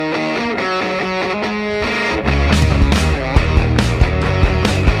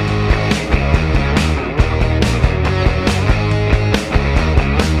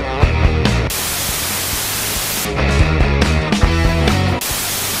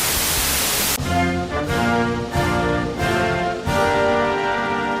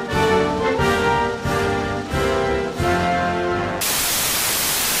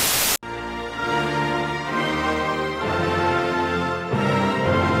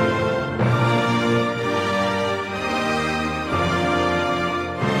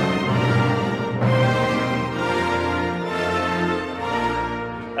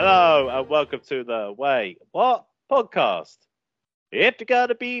welcome to the Way What podcast. If you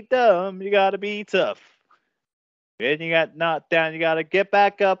gotta be dumb, you gotta be tough. When you got knocked down, you gotta get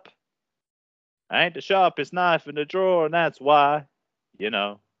back up. I ain't the sharpest knife in the drawer, and that's why,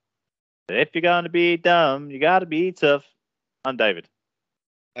 if you're gonna be dumb, you gotta be tough. I'm David.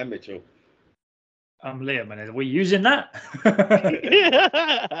 I'm Mitchell. I'm Liam, and are we using that?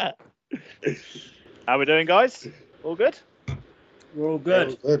 How we doing, guys? All good? We're all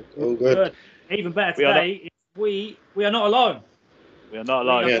good. All good. Even better today, we are not alone. We are not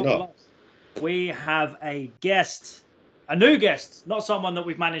alone. We have a guest, a new guest, not someone that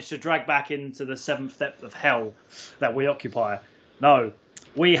we've managed to drag back into the seventh depth of hell that we occupy. No,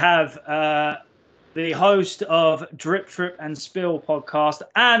 we have the host of Drip, Trip and Spill podcast,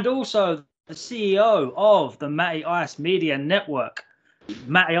 and also the CEO of the Matty Ice Media Network,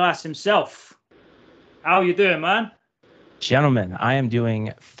 Matty Ice himself. How are you doing, man? Gentlemen, I am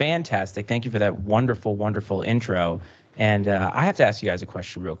doing fantastic. Thank you for that wonderful, wonderful intro. And I have to ask you guys a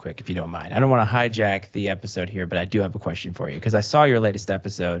question real quick, if you don't mind. I don't want to hijack the episode here, but I do have a question for you because I saw your latest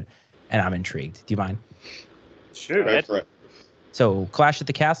episode and I'm intrigued. Do you mind? Sure. Go for it. So, Clash at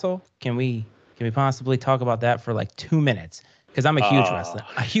the Castle, can we possibly talk about that for like 2 minutes? Because I'm a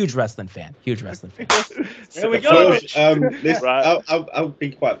huge wrestling fan. There we go. Right. I'll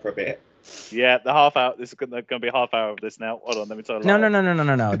be quiet for a bit. Yeah, the half hour. This is going to be a half hour of this now. Hold on, let me tell you.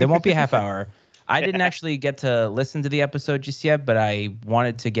 No. There won't be a half hour. I didn't actually get to listen to the episode just yet, but I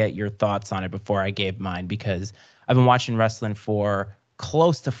wanted to get your thoughts on it before I gave mine because I've been watching wrestling for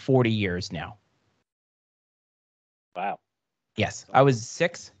close to 40 years now. Wow. Yes, I was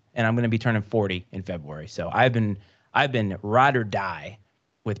 6, and I'm going to be turning 40 in February. So I've been ride or die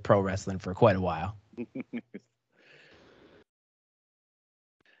with pro wrestling for quite a while.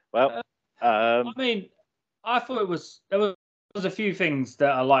 Well, I mean, I thought there was a few things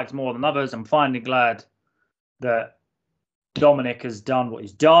that I liked more than others. I'm finally glad that Dominic has done what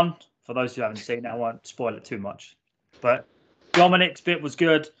he's done. For those who haven't seen it, I won't spoil it too much. But Dominic's bit was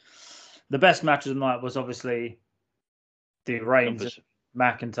good. The best match of the night was obviously the Reigns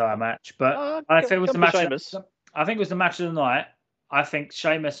McIntyre match. But I think it was the match. I think it was the match of the night. I think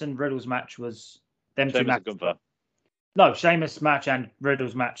Sheamus and Riddle's match was them two matches. No, Sheamus match and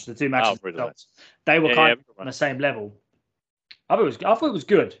Riddle's match, the two matches, they were kind of on the same level. I thought it was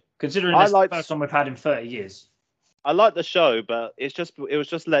good, considering it's the first one we've had in 30 years. I liked the show, but it was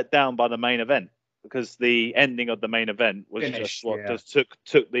just let down by the main event because the ending of the main event was just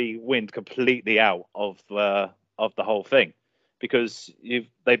took the wind completely out of the whole thing because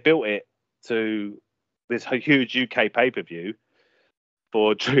they built it to this huge UK pay-per-view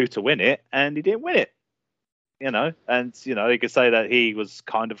for Drew to win it, and he didn't win it. You could say that he was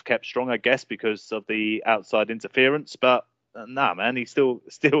kind of kept strong, I guess, because of the outside interference. But nah, man, it was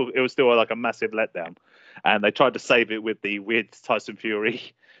still like a massive letdown. And they tried to save it with the weird Tyson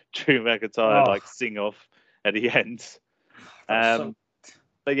Fury, Drew McIntyre sing off at the end. But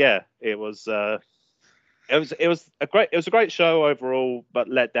yeah, it was a great show overall, but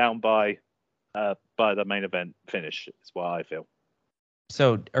let down by the main event finish. Is what I feel.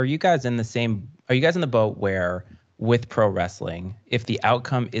 So are you guys in the boat where with pro wrestling, if the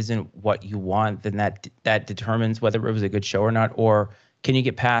outcome isn't what you want, then that determines whether it was a good show or not? Or can you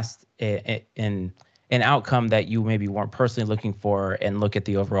get past an outcome that you maybe weren't personally looking for and look at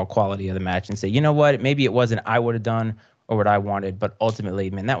the overall quality of the match and say, you know what, maybe it wasn't I would have done or what I wanted, but ultimately,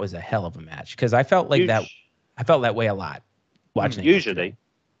 man, that was a hell of a match. Because I felt like that. I felt that way a lot watching it.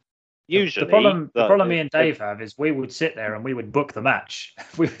 Usually, the problem me and Dave have is we would sit there and we would book the match.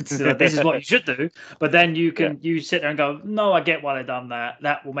 We would say, this is what you should do. But then you sit there and go, no, I get why they've done that.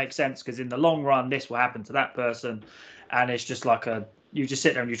 That will make sense because in the long run, this will happen to that person. And it's just like you just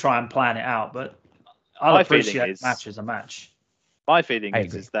sit there and you try and plan it out. But I appreciate match as a match. My feeling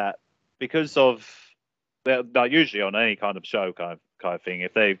is that because of, usually on any kind of show kind of thing,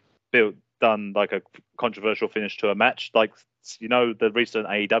 if they've done like a controversial finish to a match, like, the recent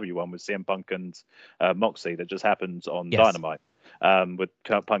AEW one with CM Punk and Moxley that just happened on Dynamite with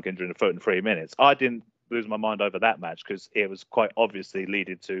Punk injuring a foot in 3 minutes. I didn't lose my mind over that match because it was quite obviously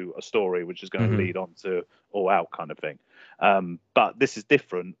leading to a story which is going to lead on to All Out kind of thing. But this is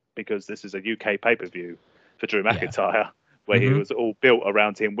different because this is a UK pay-per-view for Drew McIntyre where he was all built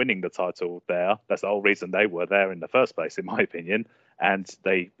around him winning the title there. That's the whole reason they were there in the first place, in my opinion. And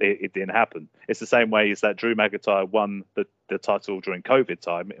it didn't happen. It's the same way as that Drew McIntyre won the title during COVID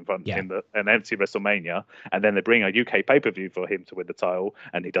time in an empty WrestleMania, and then they bring a UK pay-per-view for him to win the title,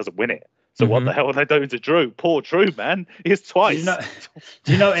 and he doesn't win it. So what the hell are they doing to Drew? Poor Drew, man. He's twice.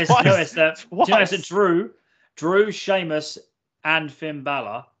 Do you notice that Drew, Sheamus, and Finn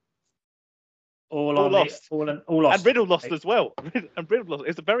Balor all lost. All lost. And Riddle lost as well. And Riddle lost.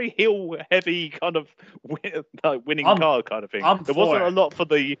 It's a very heel-heavy kind of winning card kind of thing. There wasn't a lot for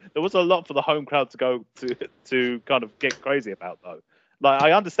the home crowd to go to kind of get crazy about though. Like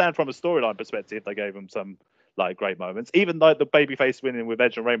I understand from a storyline perspective, they gave him some like great moments. Even like the babyface winning with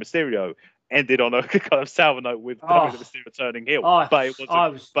Edge and Rey Mysterio ended on a kind of sour note with Dominic Mysterio turning heel. But it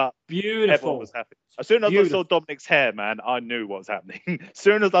wasn't. But beautiful. Everyone was happy. As soon as I saw Dominic's hair, man, I knew what was happening. As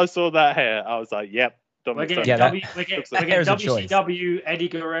soon as I saw that hair, I was like, "Yep, Dominic's we're getting WCW Eddie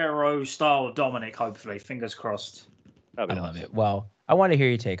Guerrero style Dominic. Hopefully, fingers crossed." I love it. Well, I want to hear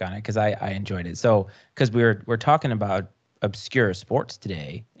your take on it because I enjoyed it. So, because we're talking about obscure sports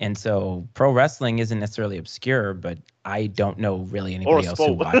today, and so pro wrestling isn't necessarily obscure, but I don't know really anybody else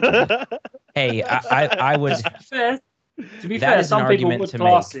who watches it. Hey, I would. To be fair, some people would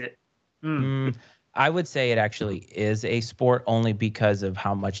class it. I would say it actually is a sport only because of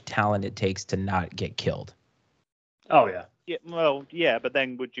how much talent it takes to not get killed. Oh yeah. Yeah, well, yeah, but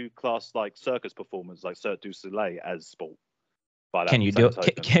then would you class like circus performers like Cirque du Soleil as sport? Can you do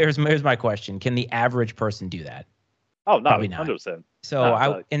it? Here's my question: can the average person do that? Oh no, probably not. 100%.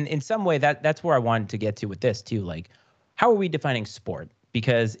 So in some way that's where I wanted to get to with this too. Like, how are we defining sport?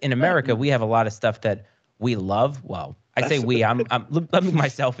 Because in America we have a lot of stuff that we love. Well, I say we. I'm lumping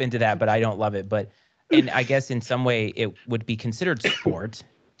myself into that, but I don't love it. But and I guess in some way it would be considered sport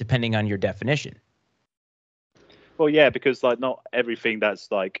depending on your definition. Well, yeah, because like not everything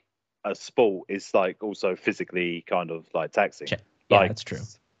that's like a sport is like also physically kind of like taxing. Yeah, that's true.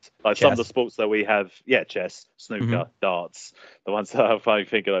 Like chess. Some of the sports that we have, chess, snooker, darts, the ones that I'm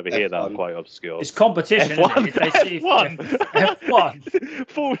thinking over here that are quite obscure. It's competition. F1. F1.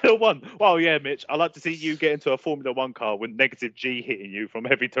 Formula One. Well, yeah, Mitch, I'd like to see you get into a Formula One car with negative G hitting you from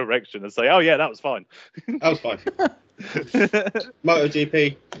every direction and say, oh, yeah, that was fine. That was fine.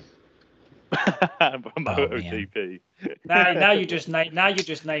 MotoGP. MotoGP. Now you're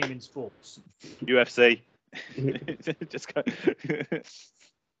just naming sports. UFC. Just go.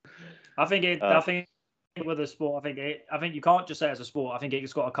 I think with a sport, I think you can't just say it's a sport. I think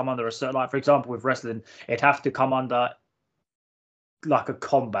it's got to come under a certain, like for example with wrestling, it'd have to come under like a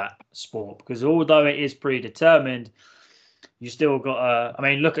combat sport because although it is predetermined, you still got I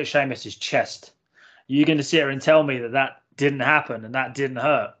mean, look at Sheamus's chest. You're going to sit here and tell me that didn't happen and that didn't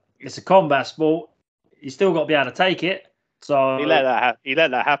hurt. It's a combat sport. You still got to be able to take it. So he let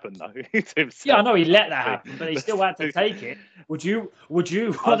that happen though. Yeah, I know he let that happen, but he still had to take it. Would you want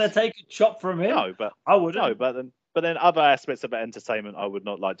to take a chop from him? No, but I wouldn't. No, but then other aspects of entertainment I would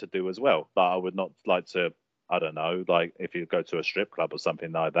not like to do as well. Like I would not like to. I don't know, like if you go to a strip club or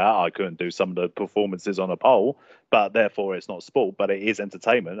something like that, I couldn't do some of the performances on a pole, but therefore it's not sport, but it is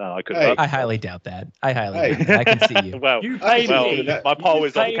entertainment, and I could. Hey. I highly doubt that. I can see you. Well, you pay me. My pole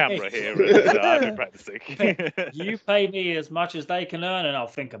is on camera here. And, I've been practicing. You pay me as much as they can earn, and I'll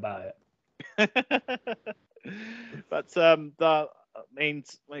think about it. But that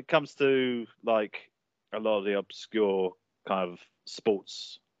means when it comes to like a lot of the obscure kind of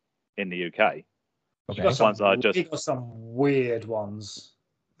sports in the UK. Okay. You got some weird ones.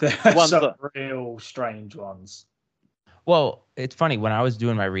 There's some real strange ones. Well, it's funny. When I was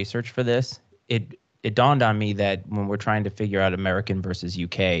doing my research for this, it dawned on me that when we're trying to figure out American versus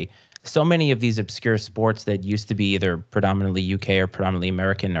UK, so many of these obscure sports that used to be either predominantly UK or predominantly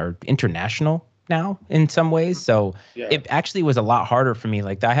American are international now in some ways. So it actually was a lot harder for me.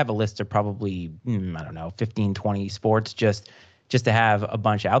 Like I have a list of probably, I don't know, 15, 20 sports just to have a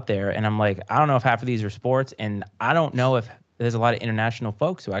bunch out there. And I'm like, I don't know if half of these are sports. And I don't know if there's a lot of international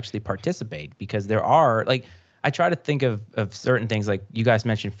folks who actually participate because there are, like, I try to think of certain things. Like you guys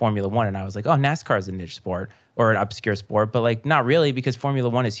mentioned Formula One and I was like, oh, NASCAR is a niche sport or an obscure sport, but like not really because Formula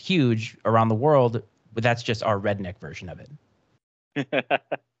One is huge around the world, but that's just our redneck version of it.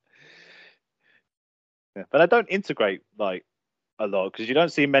 But I don't integrate like a lot because you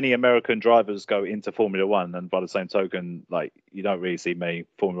don't see many American drivers go into Formula One, and by the same token, like you don't really see many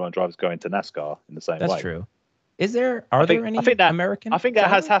Formula One drivers go into NASCAR in the same way. That's true. Is there? Are there any American? I think that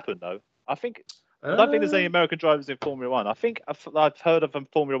has happened though. I don't think there's any American drivers in Formula One. I think I've heard of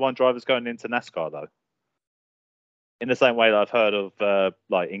Formula One drivers going into NASCAR though. In the same way that I've heard of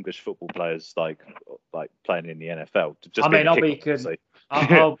like English football players like playing in the NFL.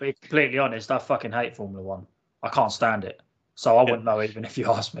 I'll be completely honest. I fucking hate Formula One. I can't stand it. So I wouldn't know even if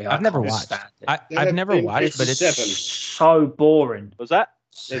you asked me. I've never watched. I've never watched, but it's so boring. Was that?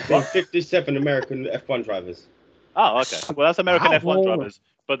 There's been 57 American F1 drivers. Oh, okay. Well, that's American F1 drivers,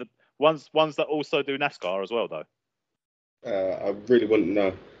 but the ones that also do NASCAR as well, though. I really wouldn't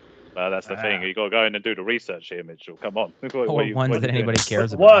know. That's the thing. You got to go in and do the research here, Mitchell. Come on. Ones that anybody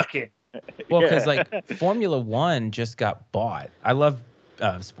cares about. Well, because like Formula One just got bought. I love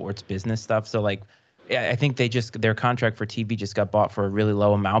sports business stuff, so like I think their contract for TV just got bought for a really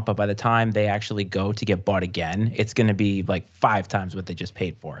low amount, but by the time they actually go to get bought again, it's going to be like 5 times what they just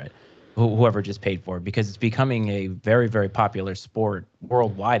paid for it. Whoever just paid for it, because it's becoming a very, very popular sport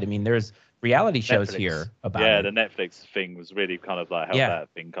worldwide. I mean, there's reality shows Netflix. here about Yeah, it. the Netflix thing was really kind of like how Yeah. that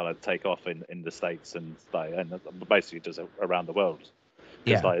thing kind of take off in the States and basically just around the world. It's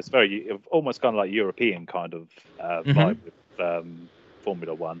Yeah. like it's very almost kind of like European kind of vibe with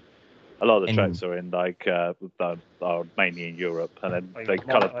Formula One. A lot of the And- tracks are in like are mainly in Europe, and then Like they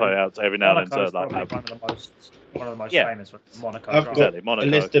kind of play out every now and then. Monaco's So like probably one of the most Yeah. famous ones. Monaco. I've Grand got Exactly, Monaco. a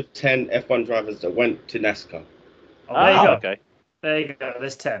list of 10 F1 drivers that went to NASCAR. Oh, there you go. okay. There you go.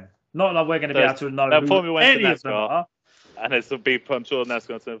 There's 10. Not like we're going to be able to know Now, who Formula One's any to of them NASCAR. are. And it's a big, I'm sure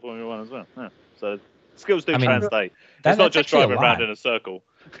NASCAR's in Formula One as well. Yeah. So skills do I mean, translate. That's It's not just actually a driving around lot. in a circle.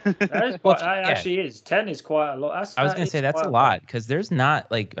 That is Well, quite, that yeah. actually is. 10 is quite a lot. I was going to say that's a lot, because there's not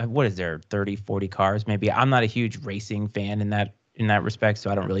like, what is there, 30, 40 cars maybe. I'm not a huge racing fan in that respect,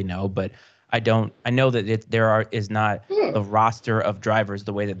 so I don't really know, but I know that there is not the roster of drivers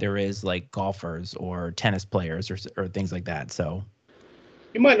the way that there is like golfers or tennis players or things like that. So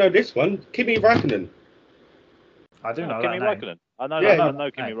You might know this one, Kimi Raikkonen. I do know Kimi that name. Raikkonen. I know, Yeah, I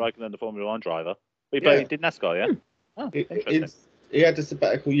know Kimi name. Raikkonen, the Formula One driver. But Yeah. he did NASCAR, yeah? Oh, interesting. He had the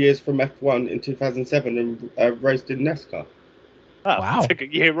sabbatical years from F1 in 2007 and raced in NASCAR. Oh, Wow. Took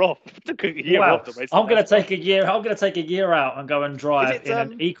a year off. Took a year Wow. off to race I'm in going to NASCAR. take a year. I'm going to take a year out and go and drive it, in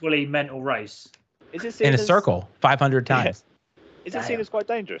an equally mental race. Is it seen in a as- circle 500 times. Is it seen as quite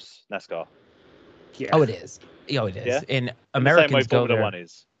dangerous, NASCAR? Yeah. Oh, it is. Oh, it is. Yeah? And In the same way Americans go Formula there. One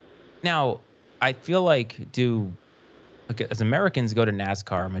is. Now, I feel like as Americans go to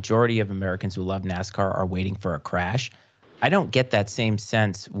NASCAR, a majority of Americans who love NASCAR are waiting for a crash. I don't get that same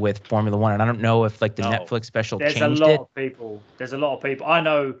sense with Formula One, and I don't know if like the No. Netflix special There's a changed lot it. of people. There's a lot of people. I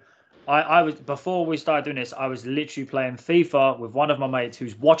know. I was before we started doing this. I was literally playing FIFA with one of my mates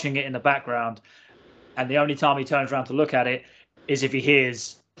who's watching it in the background, and the only time he turns around to look at it is if he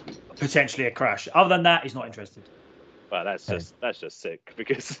hears potentially a crash. Other than that, he's not interested. Well, that's just sick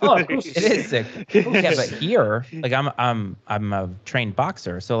because Oh, of course It is sick. Yeah, but here, like I'm a trained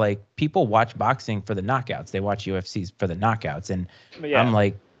boxer, so like people watch boxing for the knockouts. They watch UFCs for the knockouts, and Yeah. I'm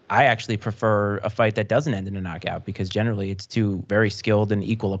like, I actually prefer a fight that doesn't end in a knockout, because generally it's two very skilled and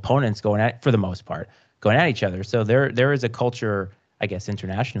equal opponents going at, for the most part, going at each other. So there is a culture, I guess,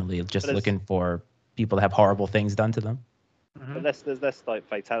 internationally of just But it's- looking for people to have horrible things done to them. Mhm. But there's less like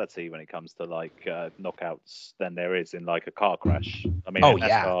fatality when it comes to like knockouts than there is in like a car crash. I mean, Oh, in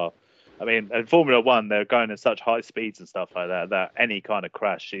yeah. NASCAR, I mean, in Formula One, they're going at such high speeds and stuff like that any kind of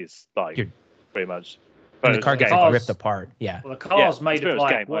crash is like You're- pretty much. And the car gets Cars- ripped apart. Yeah. Well, the car's it's made pretty of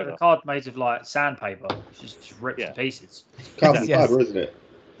much like game over. the car's made of like sandpaper, which just ripped Yeah. to pieces. Carbon Yes. fiber, isn't it?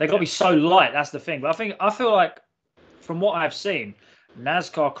 They got to be so light. That's the thing. But I feel like, from what I've seen,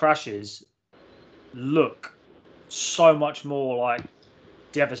 NASCAR crashes look so much more like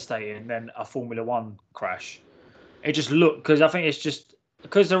devastating than a Formula One crash. It just because I think it's just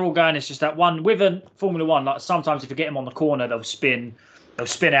because they're all going. It's just that one with a Formula One. Like sometimes if you get them on the corner, they'll spin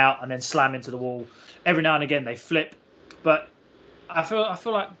out and then slam into the wall. Every now and again they flip, but I feel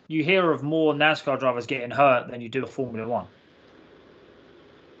like you hear of more NASCAR drivers getting hurt than you do a Formula One.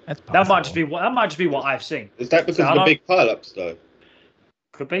 That's possible. That might just be what I've seen. Is that because I of the don't- big pileups, though?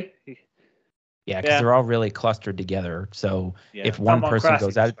 Could be. Yeah, because Yeah. they're all really clustered together. So Yeah. if one Someone person crashes,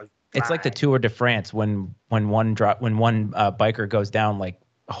 goes out, goes it's like the bang. Tour de France when one biker goes down, like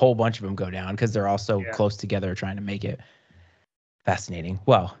a whole bunch of them go down because they're all so Yeah. close together trying to make it. Fascinating.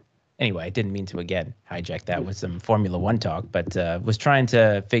 Well, anyway, I didn't mean to again hijack that with some Formula One talk, but was trying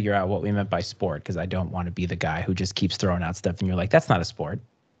to figure out what we meant by sport, because I don't want to be the guy who just keeps throwing out stuff and you're like, that's not a sport.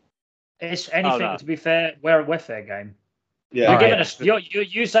 It's anything. no. To be fair, we're fair game. Yeah. You're All giving right. us.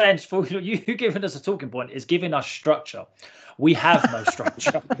 You saying you giving us a talking point is giving us structure. We have no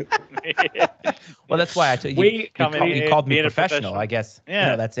structure. Well, that's why I told you. We You come called, in you called me being a professional, professional. I guess.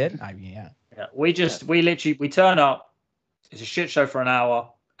 Yeah. That's it. I mean, yeah. Yeah, we literally turn up. It's a shit show for an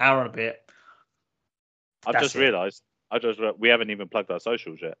hour and a bit. I've That's just it. realised. We haven't even plugged our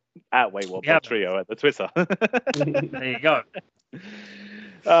socials yet. At Wayward Yeah. Trio at the Twitter. There you go.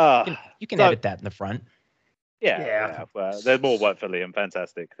 You can So- edit that in the front. Yeah. yeah. Well, there's more work for Liam.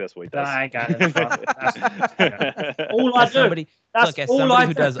 Fantastic. That's what he does. I ain't got it in front. All I As do. somebody, That's look, as all somebody I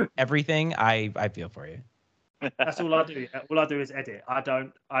who do. does everything, I feel for you. That's all I do. All I do is edit. I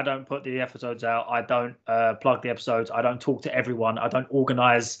don't put the episodes out. I don't plug the episodes. I don't talk to everyone. I don't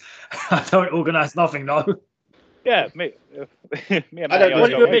organize. I don't organize nothing. No. Yeah, me and I don't Matty know. always What go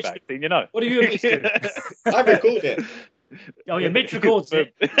do you way Mitch- back. You know. What do you Mitch do? I record it. Oh yeah, Mitch records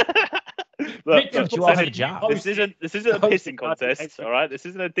it. Look, Mitch look, is you off saying the job. this isn't a pissing contest, all right? This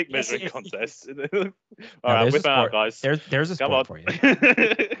isn't a dick Yes, measuring it is. contest. All No, right, there's a whip it out, sport. guys. There's a Come sport on. for you.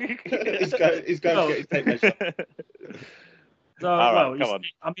 He's going to get his tape measure. So, All right, well, come on.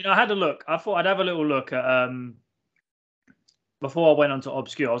 I mean, I had a look. I thought I'd have a little look at before I went on to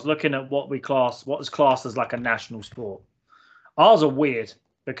obscure. I was looking at what is classed as like a national sport. Ours are weird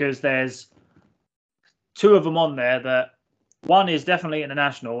because there's two of them on there that one is definitely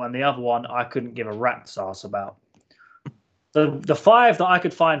international and the other one I couldn't give a rat's ass about. The five that I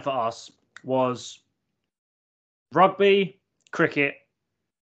could find for us was rugby, cricket,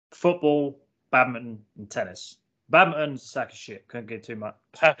 football, badminton, and tennis. Badminton's a sack of shit. Couldn't get too much.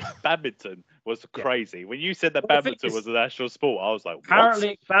 Badminton was Yeah. crazy. When you said that Well, the thing badminton is- was a national sport, I was like, what?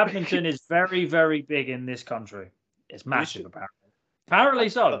 Apparently, badminton is very, very big in this country. It's massive, apparently. Apparently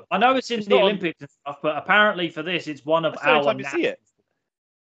so. I know it's in It's the not on- Olympics and stuff, but apparently for this, it's one of That's the only our time you see it. national-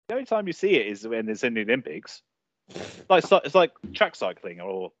 The only time you see it is when it's in the Olympics. It's like track cycling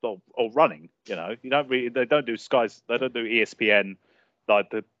or running. You know, they don't do skies. They don't do ESPN like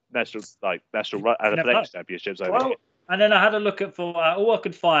the national athletics championships over Well, here. and then I had a look at all I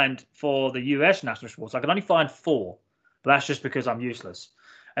could find for the US national sports. I could only find 4, but that's just because I'm useless.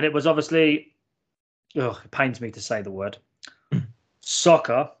 And it was obviously, it pains me to say the word,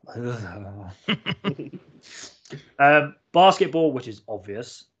 soccer, basketball, which is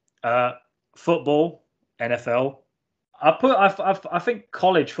obvious, football, NFL. I think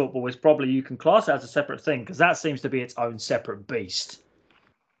college football is probably, you can class it as a separate thing because that seems to be its own separate beast.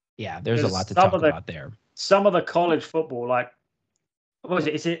 Yeah, there's a lot to Some talk of the- about there. Some of the college football, like, what is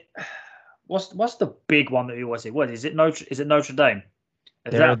it? Is it what's the big one that you always say? What is it? Notre Dame?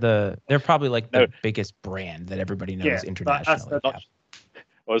 Is They're probably like the No. biggest brand that everybody knows Yeah, that's internationally. the- Yeah.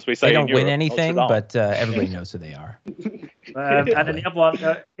 Or as we say They in don't Europe, win anything, Notre Dame. but everybody knows who they are. and then the other one,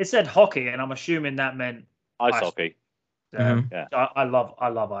 it said hockey, and I'm assuming that meant ice hockey. Mhm. I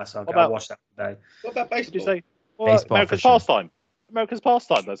love ice hockey. What about- I watched that today. What about What did you baseball? say? Well, Baseball America's for sure. pastime. America's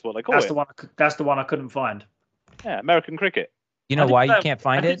pastime. That's what they call That's it. the one. That's the one I couldn't find. Yeah, American cricket. You know I did why you say- can't I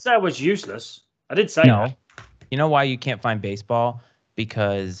find did it? say it was useless. I did say No. that. You know why you can't find baseball?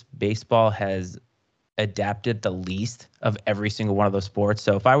 Because baseball has adapted the least of every single one of those sports.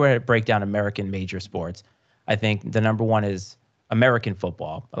 So if I were to break down American major sports, I think the number one is American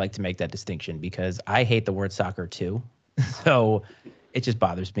football. I like to make that distinction because I hate the word soccer too. So it just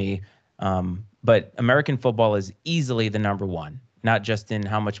bothers me. But American football is easily the number one, not just in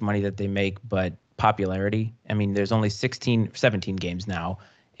how much money that they make, but popularity. I mean, there's only 17 games now.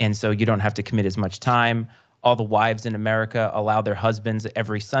 And so you don't have to commit as much time. All the wives in America allow their husbands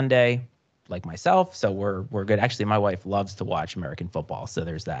every Sunday, like myself. So we're good. Actually, my wife loves to watch American football. So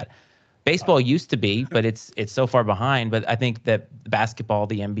there's that. Baseball used to be, but it's so far behind. But I think that basketball,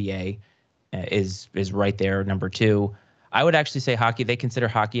 the NBA, is right there, number 2. I would actually say hockey. They consider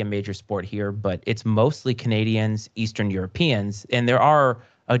hockey a major sport here, but it's mostly Canadians, Eastern Europeans, and there are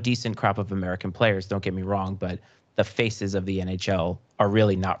a decent crop of American players. Don't get me wrong, but the faces of the NHL are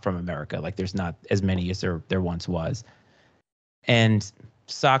really not from America. Like there's not as many as there once was. And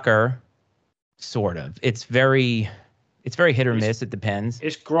soccer, sort of. It's very hit or miss. It depends.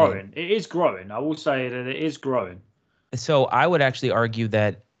 It's growing. It is growing. I will say that it is growing. So I would actually argue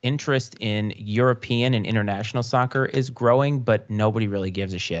that interest in European and international soccer is growing, but nobody really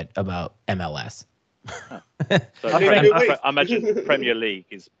gives a shit about MLS. So I I imagine Premier League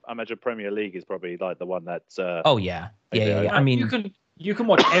is probably like the one that's. Oh yeah. Yeah. I mean, you can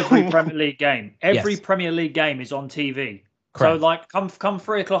watch every Premier League game. Every Yes. Premier League game is on TV. Correct. So like, come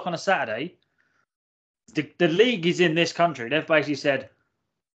 3:00 on a Saturday. The league is in this country. They've basically said,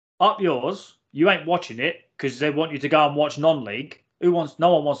 up yours. You ain't watching it because they want you to go and watch non-league. No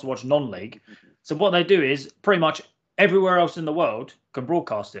one wants to watch non-league. So what they do is pretty much everywhere else in the world can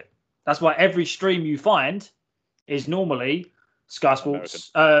broadcast it. That's why every stream you find is normally Sky Sports.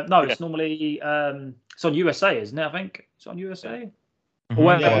 It's normally it's on USA, isn't it? I think it's on USA. Mhm. Or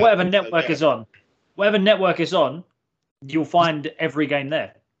whatever, Yeah, whatever I think so, network yeah. is on. Whatever network is on, you'll find every game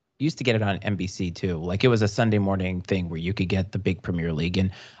there. used to get it on NBC too. Like it was a Sunday morning thing where you could get the big Premier League. And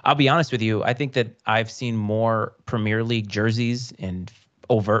I'll be honest with you, I think that I've seen more Premier League jerseys and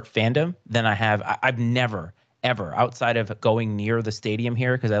overt fandom than I have. I've never, ever, outside of going near the stadium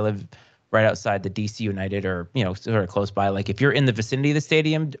here, because I live right outside the DC United or, sort of close by. Like if you're in the vicinity of the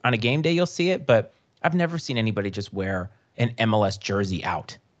stadium on a game day, you'll see it. But I've never seen anybody just wear an MLS jersey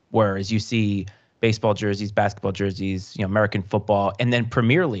out. Whereas you see baseball jerseys, basketball jerseys, American football, and then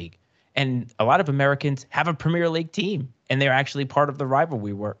Premier League. And a lot of Americans have a Premier League team, and they're actually part of the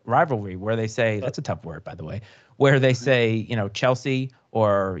rivalry where they say, that's a tough word, by the way, where they say, Chelsea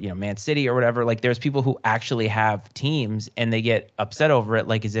or, Man City or whatever. Like, there's people who actually have teams and they get upset over it,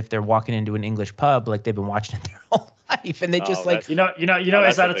 like as if they're walking into an English pub, like they've been watching it their whole life. And they just like,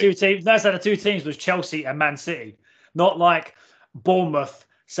 it's out of two teams. That's out of two teams was Chelsea and Man City, not like Bournemouth,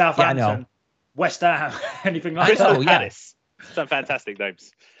 Southampton, West Ham, anything like that. Crystal Palace. Some fantastic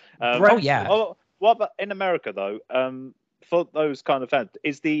names. What about in America though? For those kind of fans,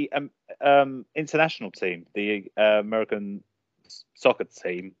 is the international team, the American soccer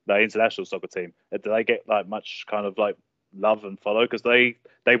team, the international soccer team, do they get like much kind of like love and follow? Because they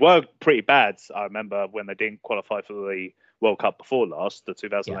were pretty bad. I remember when they didn't qualify for the World Cup before last, the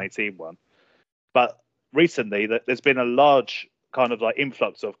 2018 one. But recently, there's been a large kind of like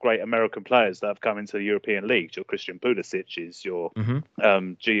influx of great American players that have come into the European leagues. Your Christian Pulisic is your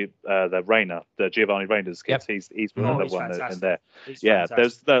the Giovanni Reyna's kids. Yep. He's another one in there. He's fantastic.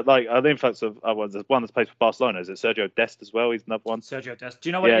 There's the influx of there's one that's played for Barcelona. Is it Sergio Dest as well? He's another one. Sergio Dest. Do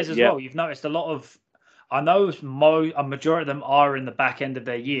you know what it is as well? You've noticed a lot of. I know a majority of them are in the back end of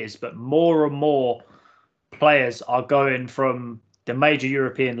their years, but more and more players are going from the major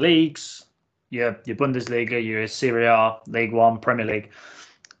European leagues. Your Bundesliga, your Serie A, League One, Premier League.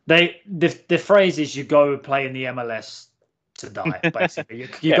 The phrase is you go play in the MLS to die, basically.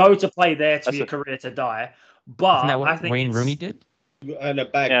 You go to play there to your career to die. But isn't that what I think Wayne Rooney did? You earn a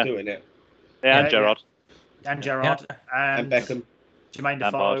bag doing it. Yeah, and Gerrard. And Gerrard. And Beckham. Jermaine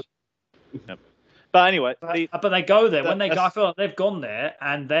Defoe. Yep. But anyway. But they go there. I feel like they've gone there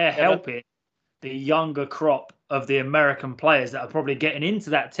and they're helping the younger crop of the American players that are probably getting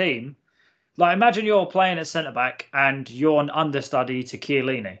into that team. Like, imagine you're playing at centre-back and you're an understudy to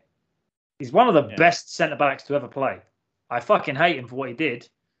Chiellini. He's one of the best centre-backs to ever play. I fucking hate him for what he did,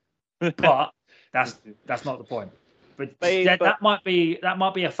 but that's not the point. But that might be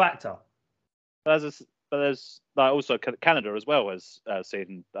a factor. But there's like also Canada as well as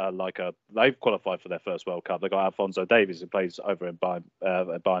seen they've qualified for their first World Cup. They got Alphonso Davies who plays over in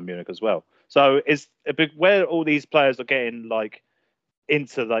Bayern Munich as well. So is where all these players are getting like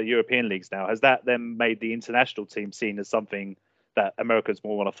into the European leagues now, has that then made the international team seen as something that Americans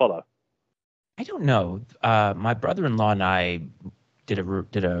more want to follow? I don't know. My brother-in-law and I did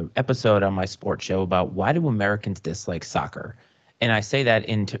a episode on my sports show about why do Americans dislike soccer, and I say that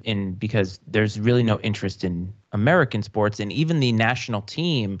in because there's really no interest in American sports, and even the national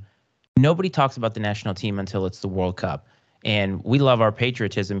team. Nobody talks about the national team until it's the World Cup, and we love our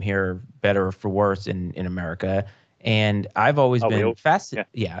patriotism here, better or for worse, in America. And I've always been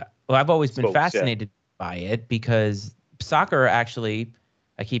fascinated. I've always been fascinated by it because soccer actually,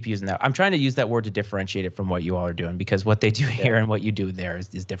 I keep using that. I'm trying to use that word to differentiate it from what you all are doing because what they do here and what you do there is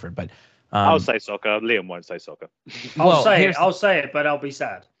different. But I'll say soccer. Liam won't say soccer. I'll say it, but I'll be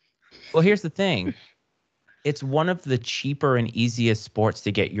sad. Well, here's the thing. It's one of the cheaper and easiest sports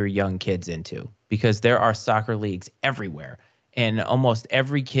to get your young kids into because there are soccer leagues everywhere. And almost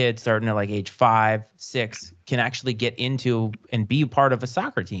every kid starting at like age 5, 6 can actually get into and be part of a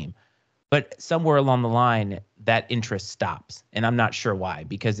soccer team. But somewhere along the line, that interest stops. And I'm not sure why,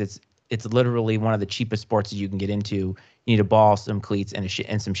 because it's literally one of the cheapest sports that you can get into. You need a ball, some cleats, and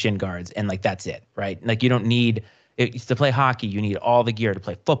some shin guards. And like, that's it, right? Like you don't need to play hockey. You need all the gear. To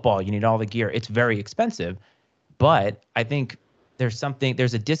play football, you need all the gear. It's very expensive. But I think there's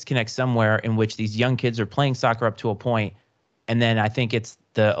a disconnect somewhere in which these young kids are playing soccer up to a point. And then I think it's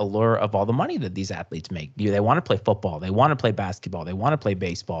the allure of all the money that these athletes make. They want to play football. They want to play basketball. They want to play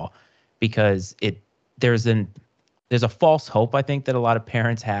baseball because there's a false hope, I think, that a lot of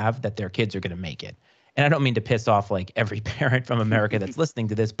parents have that their kids are going to make it. And I don't mean to piss off like every parent from America that's listening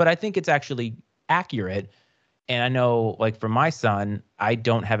to this, but I think it's actually accurate. And I know, like, for my son, I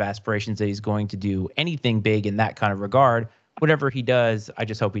don't have aspirations that he's going to do anything big in that kind of regard. Whatever he does, I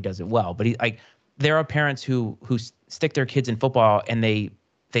just hope he does it well. But there are parents who stick their kids in football and they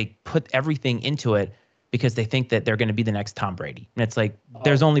put everything into it because they think that they're going to be the next Tom Brady. And it's like,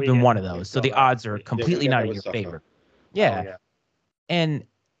 there's only been one of those. So the odds are completely not in your favor. Yeah. And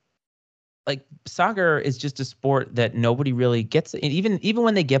like soccer is just a sport that nobody really gets. And even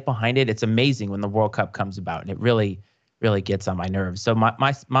when they get behind it, it's amazing when the World Cup comes about and it really, really gets on my nerves. So my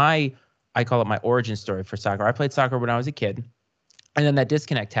I call it my origin story for soccer. I played soccer when I was a kid. And then that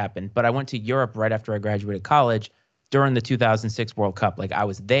disconnect happened. But I went to Europe right after I graduated college during the 2006 World Cup. Like I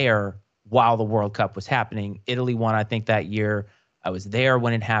was there while the World Cup was happening. Italy won, I think, that year. I was there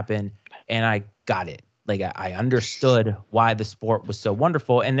when it happened, and I got it. Like I understood why the sport was so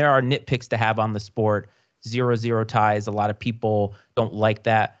wonderful. And there are nitpicks to have on the sport. 0-0 ties. A lot of people don't like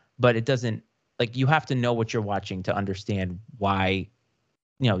that. but it doesn't, like, you have to know what you're watching to understand why,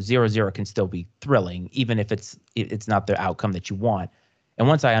 0-0 can still be thrilling, even if it's not the outcome that you want. And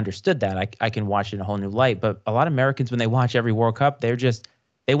once I understood that, I can watch it in a whole new light. But a lot of Americans, when they watch every World Cup,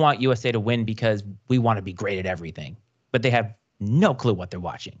 they want USA to win because we want to be great at everything. But they have no clue what they're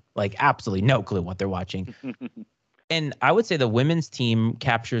watching, like absolutely no clue what they're watching. And I would say the women's team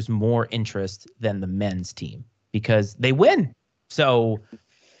captures more interest than the men's team because they win. So,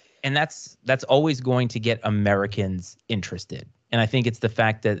 and that's always going to get Americans interested. And I think it's the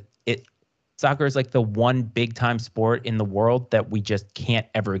fact that soccer is like the one big time sport in the world that we just can't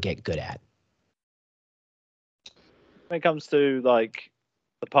ever get good at. When it comes to like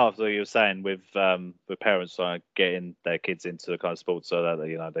the path that you were saying with parents getting their kids into the kind of sports so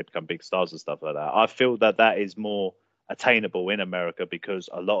that they become big stars and stuff like that, I feel that is more attainable in America because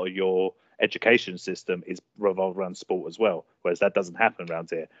a lot of your education system is revolved around sport as well, whereas that doesn't happen around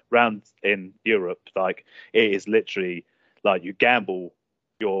here. Round in Europe, like it is literally like you gamble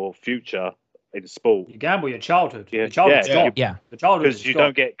your future in sport. You gamble your childhood. Yeah, your childhood's gone. Yeah. The childhood because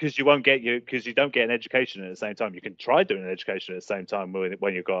you don't get an education at the same time. You can try doing an education at the same time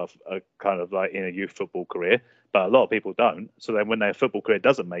when you've got a kind of like in a youth football career, but a lot of people don't. So then when their football career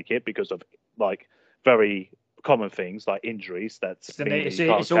doesn't make it because of like very common things like injuries,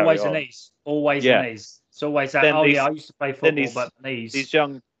 it's always the knees. Always the knees. It's always that. I used to play football, but the knees.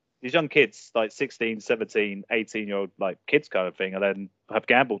 These young kids, like 16, 17, 18-year-old like kids kind of thing, and then have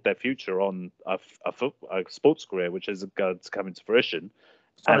gambled their future on a sports career, which is going to come into fruition.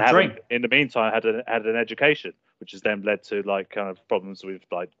 And haven't, in the meantime, had an education, which has then led to like kind of problems with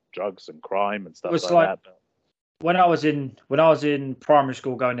like drugs and crime and stuff like that. When I was in primary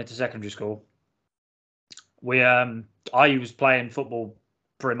school, going into secondary school, I was playing football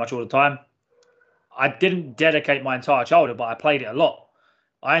pretty much all the time. I didn't dedicate my entire childhood, but I played it a lot.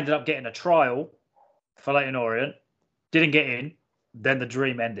 I ended up getting a trial for Leyton Orient, didn't get in, then the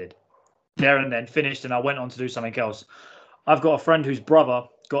dream ended. There and then finished, and I went on to do something else. I've got a friend whose brother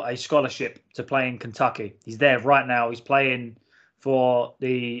got a scholarship to play in Kentucky. He's there right now. He's playing for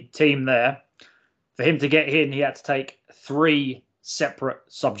the team there. For him to get in, he had to take 3 separate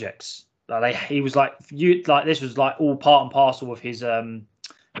subjects. He was like, this was like all part and parcel of his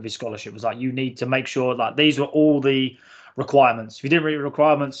scholarship. It was like, you need to make sure like these were all the requirements. If you didn't read the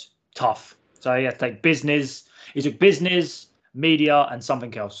requirements, tough. So he had to take business. He took business, media, and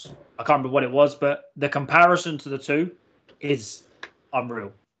something else. I can't remember what it was, but the comparison to the two is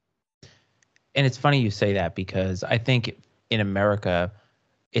unreal. And it's funny you say that because I think in America,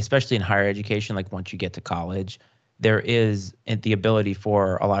 especially in higher education, like once you get to college, there is the ability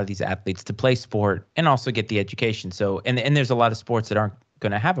for a lot of these athletes to play sport and also get the education. So, and there's a lot of sports that aren't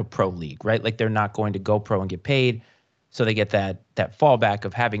going to have a pro league, right? Like they're not going to go pro and get paid. So they get that fallback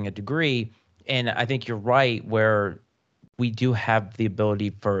of having a degree. And I think you're right where we do have the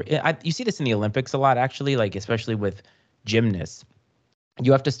ability you see this in the Olympics a lot, actually, like especially with gymnasts.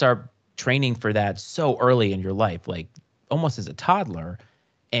 You have to start training for that so early in your life, like almost as a toddler.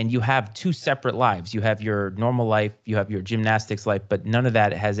 And you have 2 separate lives. You have your normal life, you have your gymnastics life, but none of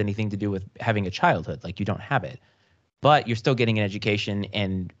that has anything to do with having a childhood. Like you don't have it. But you're still getting an education.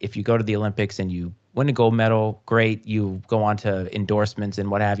 And if you go to the Olympics and you win a gold medal, great. You go on to endorsements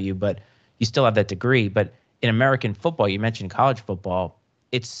and what have you, but you still have that degree. But in American football, you mentioned college football,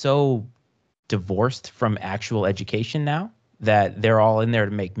 it's so divorced from actual education now that they're all in there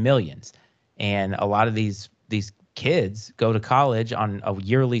to make millions. And a lot of these kids go to college on a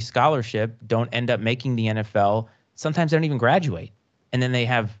yearly scholarship, don't end up making the NFL. Sometimes they don't even graduate. And then they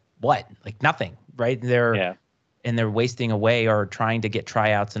have like nothing, right? They're wasting away or trying to get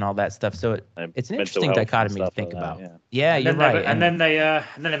tryouts and all that stuff. So it's an interesting dichotomy to think about. Yeah, you're right. And then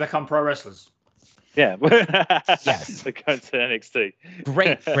they become pro wrestlers. Yeah. Yes. They go to NXT.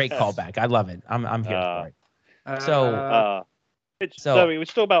 Great callback. I love it. I'm here for it. So we were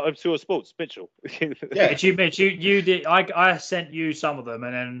still about obscure sports, Mitchell. Yeah, Mitch, you did. I sent you some of them,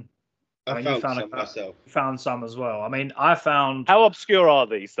 and then I found some myself. You found some as well. I mean, I found. How obscure are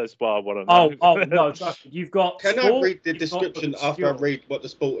these? That's what I want to know. Oh no! Trust me, you've got. Can I read the description after I read what the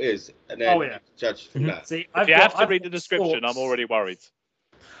sport is, and then judge from that? See, if you have to read the description, I'm already worried.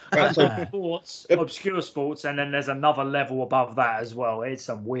 Right, so obscure sports, and then there's another level above that as well. It's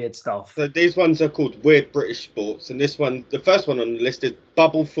some weird stuff. So these ones are called weird British sports, and the first one on the list is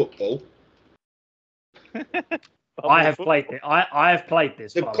bubble football. I have played it. I have played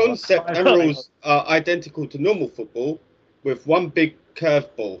this. The concept and rules are identical to normal football, with one big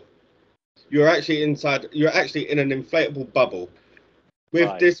curved ball. You're actually in an inflatable bubble.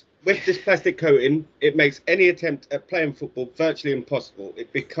 With this plastic coating, it makes any attempt at playing football virtually impossible.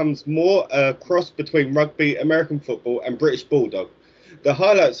 It becomes more a cross between rugby, American football, and British Bulldog. The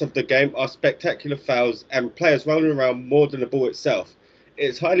highlights of the game are spectacular fouls and players rolling around more than the ball itself.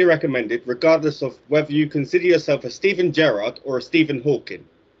 It's highly recommended, regardless of whether you consider yourself a Stephen Gerrard or a Stephen Hawking.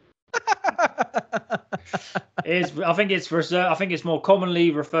 I think it's more commonly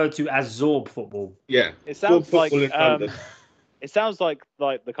referred to as Zorb football. Yeah, It sounds like football in London. it sounds like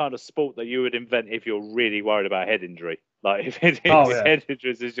the kind of sport that you would invent if you're really worried about head injury. Like if head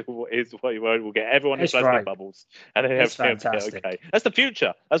injuries is what you're worried, we'll get everyone in plastic bubbles, and then everything will be okay. That's the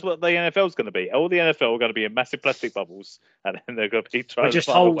future. That's what the NFL is going to be. All the NFL are going to be in massive plastic bubbles, and then they're going to be trying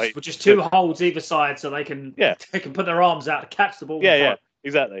with just two holes either side, so they can put their arms out to catch the ball. Yeah,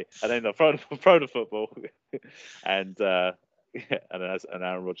 exactly. And then they'll throw the football, and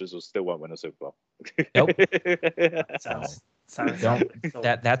Aaron Rodgers still won't win a Super Bowl. Nope.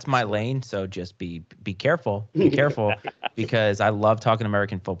 That's my lane. So just be careful. Be careful, because I love talking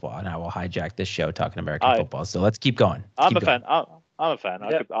American football, and I will hijack this show talking American football. So let's keep going. I'm a fan. I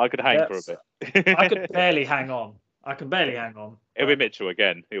could hang for a bit. I could barely hang on. It'll be Mitchell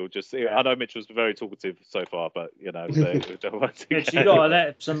again. He'll just. I know Mitchell's very talkative so far, but you know, Mitch, you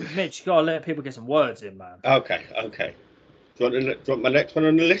gotta let people get some words in, man. Okay. Do you want my next one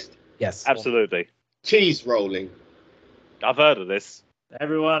on the list? Yes, absolutely. Cheese rolling. I've heard of this.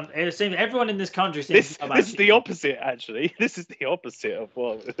 It seems everyone in this country seems this is the opposite, actually. This is the opposite of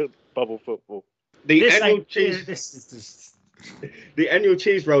what bubble football. The annual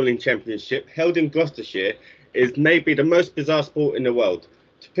cheese rolling championship, held in Gloucestershire, is maybe the most bizarre sport in the world.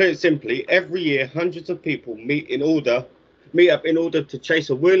 To put it simply, every year hundreds of people meet up in order to chase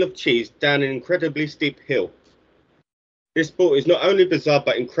a wheel of cheese down an incredibly steep hill. This sport is not only bizarre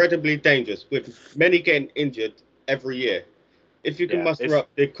but incredibly dangerous, with many getting injured every year. If you can muster up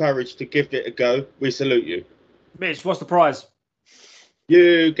the courage to give it a go, we salute you. Mitch, what's the prize?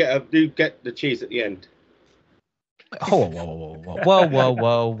 You get the cheese at the end. Whoa.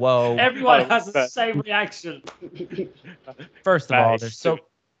 Everyone has the same reaction. First of all,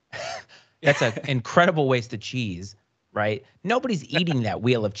 that's an incredible waste of cheese, right? Nobody's eating that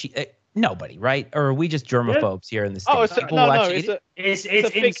wheel of cheese. Nobody, right? Or are we just germaphobes here in the States? It's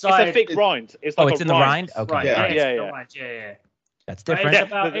inside. It's a thick rind. It's like it's in the rind? Okay. Right. Yeah. That's different.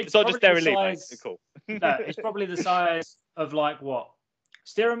 It's not just dairy leaf. Cool. No, it's probably the size of like what?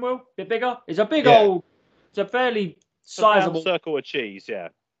 Steering wheel? A bit bigger? It's a big old, it's a fairly sizable circle of cheese,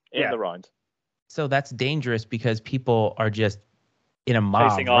 in the rind. So that's dangerous because people are just in a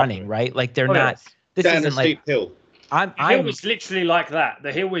mob running, right? Like they're not. Yes. This down isn't a steep hill. The hill is literally like that.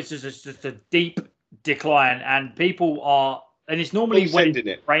 The hill is just a deep decline, and people are, and it's normally when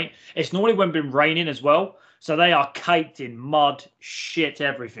it rain. It's normally when it's been raining as well, so they are caked in mud, shit,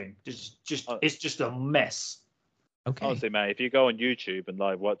 everything. It's just a mess. Okay. Honestly, man, if you go on YouTube and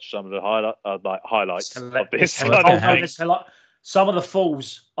like watch some of the highlights of this, some of the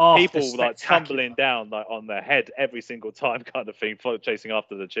falls are people like tumbling down like on their head every single time, kind of thing, chasing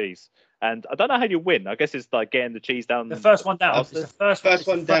after the cheese. And I don't know how you win. I guess it's like getting the cheese down. The first one down. It's the first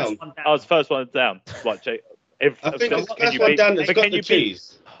one down. Oh, it's the first one down. What? I think it's the first one down that's got the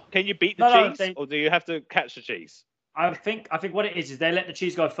cheese. Can you beat the cheese, or do you have to catch the cheese? I think what it is they let the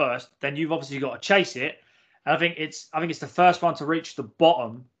cheese go first. Then you've obviously got to chase it. And I think it's the first one to reach the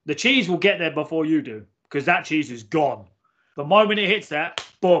bottom. The cheese will get there before you do, because that cheese is gone. The moment it hits that,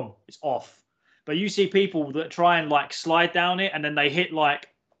 boom, it's off. But you see people that try and like slide down it, and then they hit like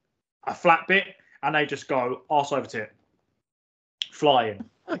a flat bit, and they just go arse over tit, flying,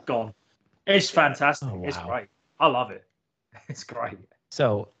 gone. It's fantastic. Oh, wow. It's great. I love it. It's great.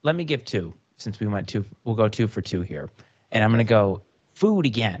 So let me give two, since we went two. We'll go 2 for 2 here, and I'm going to go food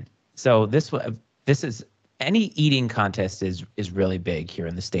again. So this is any eating contest is really big here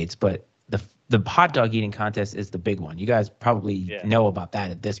in the States, but the hot dog eating contest is the big one. You guys probably know about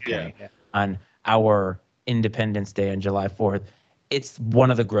that at this point. Yeah. On our Independence Day on July 4th. It's one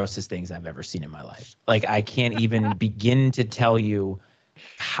of the grossest things I've ever seen in my life. Like, I can't even begin to tell you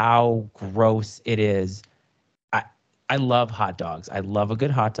how gross it is. I love hot dogs. I love a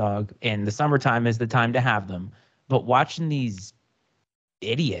good hot dog, and the summertime is the time to have them. But watching these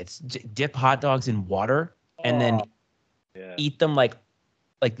idiots dip hot dogs in water and then eat them like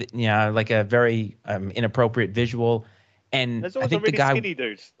a very inappropriate visual. And there's always a really skinny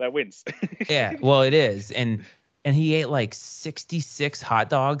dude that wins. Yeah, well, it is. And he ate like 66 hot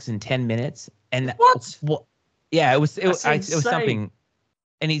dogs in 10 minutes. And what? Well, yeah, it was something.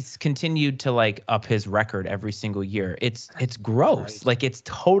 And he's continued to like up his record every single year. It's gross. Like, it's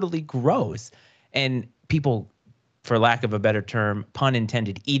totally gross. And people for lack of a better term, pun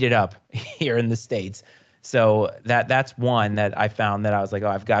intended, eat it up here in the States. So that's one that I found that I was like, oh,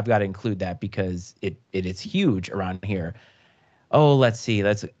 I've got to include that because it is huge around here. Oh, let's see.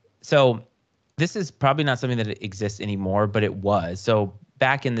 So this is probably not something that exists anymore, but it was. So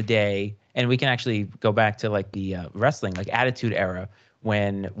back in the day, and we can actually go back to like the wrestling, like Attitude Era,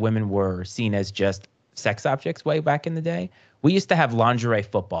 when women were seen as just sex objects way back in the day. We used to have lingerie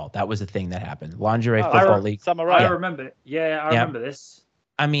football. That was a thing that happened. Lingerie football league. I remember it. Yeah, I remember this.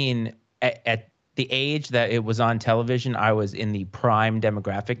 I mean, at the age that it was on television, I was in the prime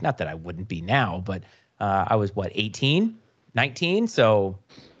demographic. Not that I wouldn't be now, but I was, 18, 19? So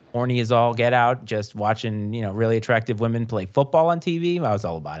horny as all get out, just watching, really attractive women play football on TV. I was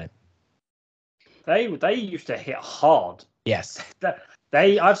all about it. They used to hit hard. Yes.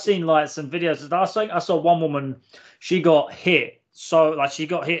 I've seen like some videos. I saw one woman, she got hit. So like she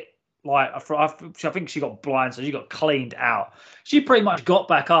got hit like I think she got blind, so she got cleaned out. She pretty much got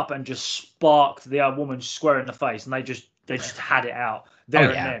back up and just sparked the other woman square in the face, and they just had it out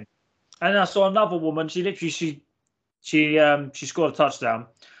there and then. And I saw another woman. She literally she scored a touchdown,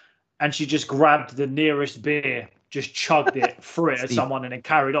 and she just grabbed the nearest beer, just chugged it, threw it at someone, and then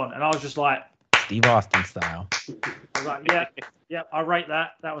carried on. And I was just like, Steve Austin style. I was like, yeah, I rate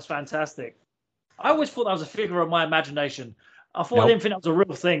that. That was fantastic. I always thought that was a figure of my imagination. I thought I didn't think that was a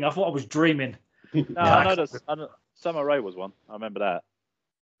real thing. I thought I was dreaming. I know Summer Rae was one. I remember that.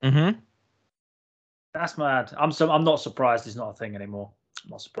 Mm-hmm. That's mad. I'm not surprised it's not a thing anymore.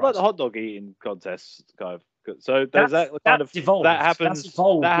 I'm not surprised. What about the hot dog eating contest kind of? So there's that kind of evolved. That happens. That's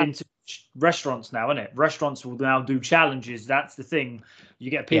evolved into restaurants now, isn't it? Restaurants will now do challenges. That's the thing. You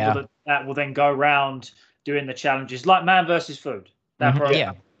get people that will then go around doing the challenges, like Man versus Food. That program.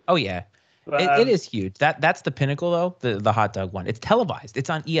 Yeah. Oh yeah. But, it is huge. That's the pinnacle though. The hot dog one. It's televised.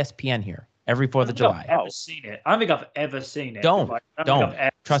 It's on ESPN here every 4th of July. I've never seen it. I don't think I've ever seen it. Don't.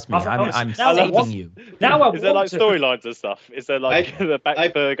 Trust me. I'm saving you. Now is there like storylines and stuff? Is there like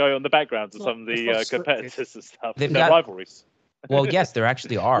going on the backgrounds of some of the competitors and stuff? They've got rivalries. Well, yes, there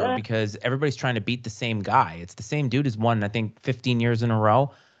actually are because everybody's trying to beat the same guy. It's the same dude who's won, I think, 15 years in a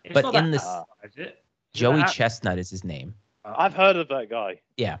row. But in this, Joey Chestnut is his name. I've heard of that guy.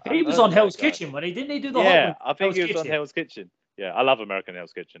 Yeah, he was on Hell's Kitchen when he didn't he do the Yeah, I think he was on Hell's Kitchen. Yeah, I love American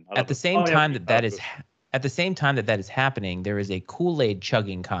Hell's Kitchen. At the same time that is happening, there is a Kool-Aid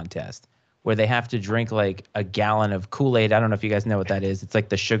chugging contest where they have to drink like a gallon of Kool-Aid. I don't know if you guys know what that is. It's like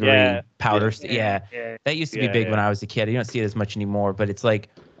the sugary powder. Yeah. That used to be big when I was a kid. You don't see it as much anymore, but it's like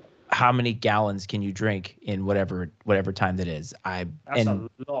how many gallons can you drink in whatever time that is? That's a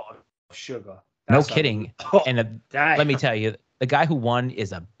lot of sugar. No kidding. Let me tell you, the guy who won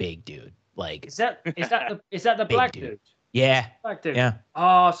is a big dude. Like is that the black dude? Yeah. Black dude. Yeah.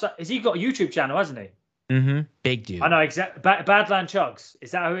 Oh, so has he got a YouTube channel, hasn't he? Mm-hmm. Big dude. I know exactly. Badland Chugs.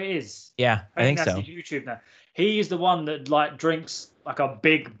 Is that who it is? Yeah, I think that's so. YouTube now. He's the one that like drinks like a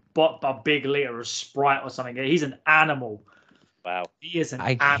big liter of Sprite or something. He's an animal. Wow. He is an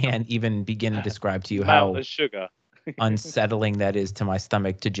I animal. Can't even begin to describe to you how sugar. unsettling that is to my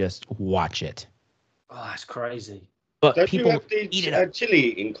stomach to just watch it. Oh, that's crazy. But don't people you have the chili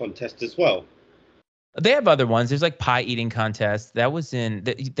eating contest as well? They have other ones. There's like pie eating contest. That was in.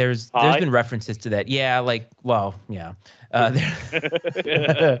 There's been references to that. Yeah, like yeah.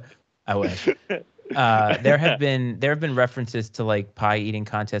 I wish. There have been references to like pie eating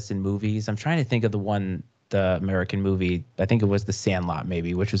contests in movies. I'm trying to think of the American movie. I think it was The Sandlot,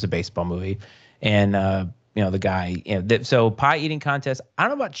 maybe, which was a baseball movie, and the guy. So pie eating contest. I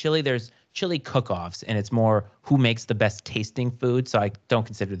don't know about chili. There's chili cook-offs, and it's more who makes the best tasting food. So I don't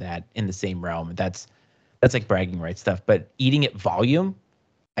consider that in the same realm. That's like bragging rights stuff. But eating at volume,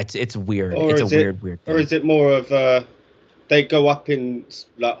 it's weird. It's a weird thing. Or is it more of they go up in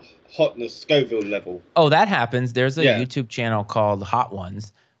like hotness Scoville level? Oh, that happens. There's a YouTube channel called Hot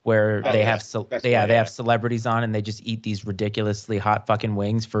Ones where they have celebrities on and they just eat these ridiculously hot fucking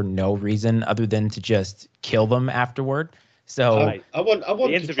wings for no reason other than to just kill them afterward. So I want the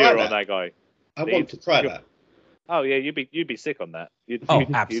to interviewer try that. on that guy. I want to try that. Oh yeah, you'd be sick on that.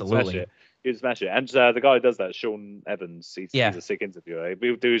 Absolutely. You'd smash it. And the guy who does that, Sean Evans, he's a sick interviewer.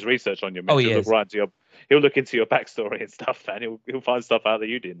 He'll do his research on you. He'll look into your backstory and stuff, and he'll find stuff out that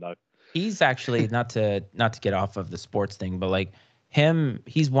you didn't know. He's actually not to get off of the sports thing, but like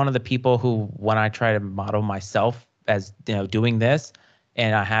he's one of the people who, when I try to model myself as doing this,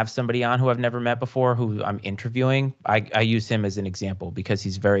 and I have somebody on who I've never met before who I'm interviewing, I use him as an example because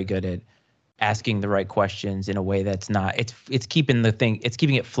he's very good at asking the right questions in a way that's not it's keeping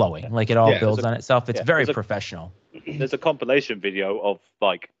it flowing, like it all builds on itself. It's very professional. There's a compilation video of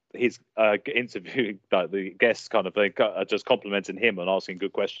like his interviewing the guests kind of thing, just complimenting him and asking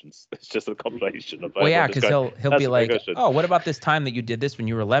good questions. It's just a compilation of. Well, yeah, because he'll be like, "Oh, what about this time that you did this when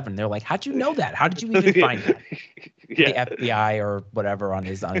you were 11?" They're like, "How'd you know that? How did you even find that?" Yeah. The FBI or whatever on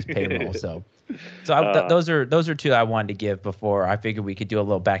his payroll. So those are two I wanted to give before. I figured we could do a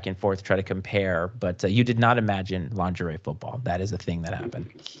little back and forth, try to compare. But you did not imagine lingerie football. That is a thing that happened.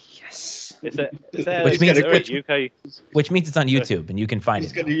 Yes. Which means it's on YouTube and you can find it.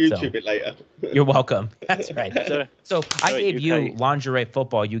 He's going to YouTube it later. You're welcome. That's right. So I gave UK. you lingerie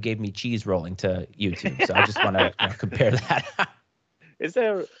football. You gave me cheese rolling to YouTube. So I just want to compare that. Is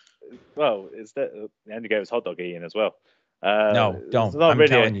there? Well, is that? And you gave us hot dog eating as well. No, don't. I'm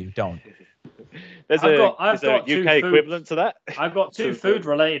telling you, don't. There's I've a got UK two equivalent to that. I've got two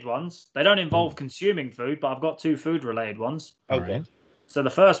food-related ones. They don't involve consuming food, but I've got two food-related ones. Okay. Right. So the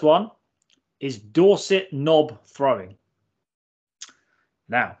first one is Dorset knob throwing.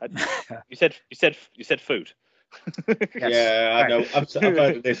 Now, You said food. Yes. Yeah, I know. I've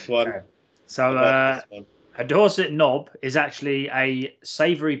heard of this one. Okay. So a Dorset knob is actually a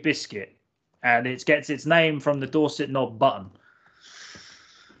savoury biscuit, and it gets its name from the Dorset knob button.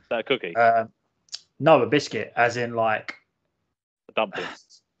 Is that a cookie? No, a biscuit, as in like A dumpling.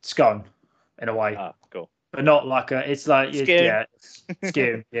 scone, in a way, Ah, cool. but not like a. It's like Skim.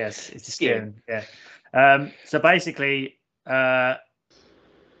 skim. Yes, it's a Skim. skim. Yeah. So basically, how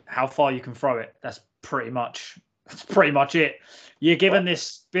far you can throw it. That's pretty much it. You're given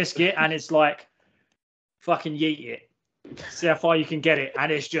this biscuit, and it's like, fucking yeet it. See how far you can get it,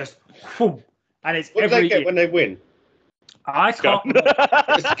 and it's just, whoom, and it's What do they get when they win? I can't.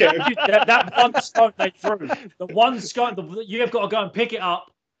 that one scone they threw, the one scone, you have got to go and pick it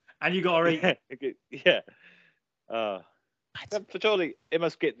up, and you got to eat it. Yeah. Surely it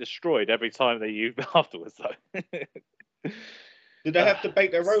must get destroyed every time they use afterwards, though. Do they have to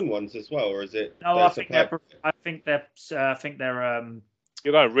bake their own ones as well, or is it? No, I think they're.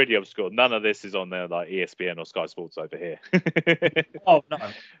 You're going really obscure. None of this is on there like ESPN or Sky Sports over here. Oh no!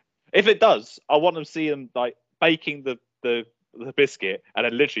 If it does, I want to see them like baking the biscuit and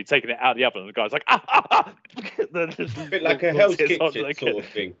then literally taking it out of the oven, and the guy's like, ah. A bit like a Hell's Kitchen sort of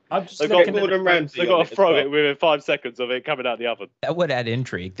thing. I'm just They've looking got at Gordon Ramsay. They've got to throw it within 5 seconds of it coming out of the oven. That would add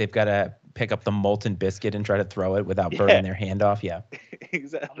intrigue. They've got to pick up the molten biscuit and try to throw it without burning their hand off. Yeah,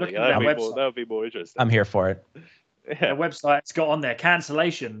 Exactly. at their That would be more interesting. I'm here for it. their website. It's got on there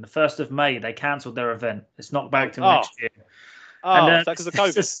cancellation. The 1st of May, they cancelled their event. It's not back till next year. Oh, And, is that because of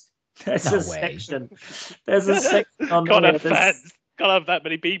COVID? There's No a way. section. There's a section on Can't there. have fans. Can't have that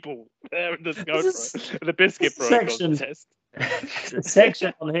many people there and just go for it. The biscuit there's a program section. test. There's a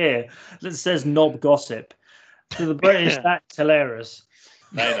section on here that says knob gossip. To the British, that's hilarious.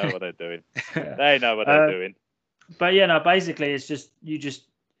 They know what they're doing. They know what they're doing. But yeah, no, basically it's just you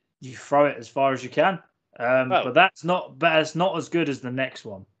throw it as far as you can. But that's not as good as the next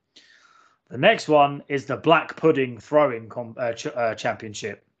one. The next one is the Black Pudding Throwing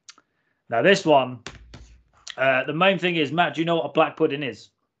Championship. Now this one, the main thing is, Matt, do you know what a black pudding is?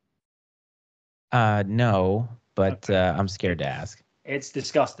 No, but I'm scared to ask. It's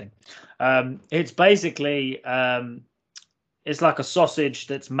disgusting. It's basically it's like a sausage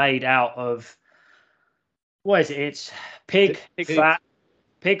that's made out of, what is it? It's pig fat,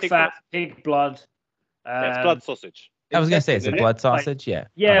 pig blood. It's blood sausage. I was gonna say, is it blood sausage? Yeah.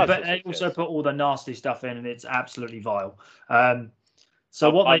 Yeah, Blood but sausage, they also yes. put all the nasty stuff in, and it's absolutely vile. So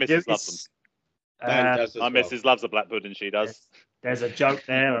what My they do missus loves is, Dan does as My well. missus loves a black pudding. She does. there's a joke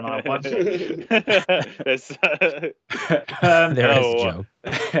there, and I won't. There's, There is Oh, a joke.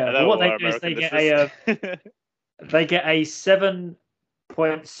 But what they do is they get a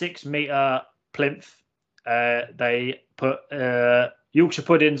 7.6 meter plinth. They put Yorkshire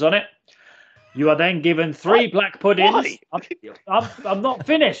puddings on it. You are then given 3 black puddings. I'm not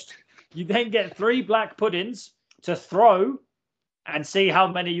finished. You then get 3 black puddings to throw and see how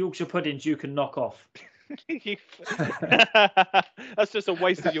many Yorkshire puddings you can knock off. That's just a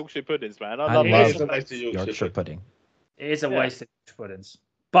waste of Yorkshire puddings, man. I I love it. love It's a waste of Yorkshire pudding. It is a Yeah. waste of Yorkshire puddings,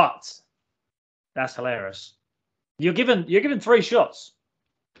 but that's hilarious. You're given 3 shots.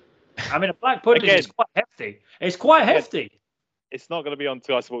 I mean, a black pudding is quite hefty. It's quite hefty. It's not going to be on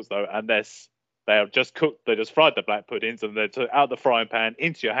Sky Sports though, unless they have just cooked. They just fried the black puddings and they took out the frying pan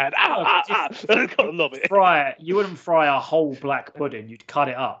into your hand. Gotta love it. You wouldn't fry a whole black pudding. You'd cut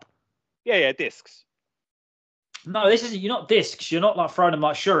it up. Yeah, discs. No, this isn't. You're not discs. You're not like throwing them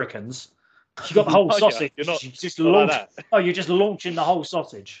like shurikens. You got the whole Oh, yeah, sausage. you're not- You just not launch. like that. Oh, you're just launching the whole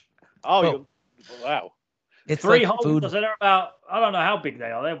sausage. Oh, Well, wow. It's 3 like holes. food. So they're about. I don't know how big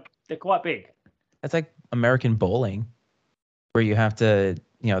they are. They're quite big. That's like American bowling, where you have to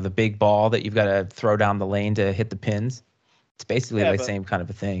the big ball that you've got to throw down the lane to hit the pins. It's basically the same kind of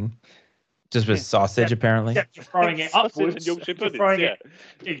a thing, just with sausage apparently. Except you're throwing it upwards. Yorkshire puddings,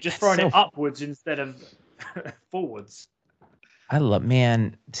 You're just throwing it upwards instead of forwards. I love,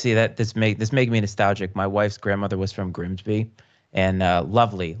 man. See that this make me nostalgic. My wife's grandmother was from Grimsby, and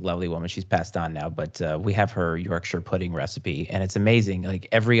lovely woman. She's passed on now, but we have her Yorkshire pudding recipe, and it's amazing. Like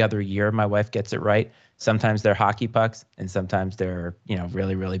every other year, my wife gets it right. Sometimes they're hockey pucks, and sometimes they're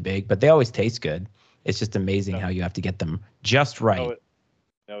really really big, but they always taste good. It's just amazing how you have to get them just right. You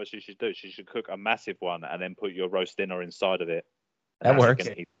know what she should do? She should cook a massive one and then put your roast dinner inside of it. That works.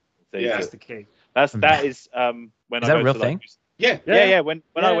 That's the key. That is when is that a real thing? Yeah. When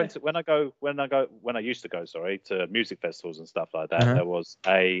I used to go to music festivals and stuff like that, there was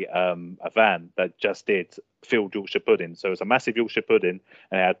a van that just did filled Yorkshire pudding. So it was a massive Yorkshire pudding,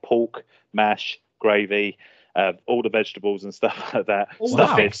 and it had pork, mash, gravy, all the vegetables and stuff like that. All the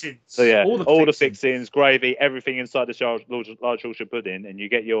fixings. So all the fixings, gravy, everything inside the large Yorkshire pudding, and you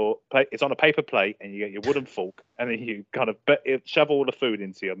get it's on a paper plate, and you get your wooden fork, and then you kind of shove all the food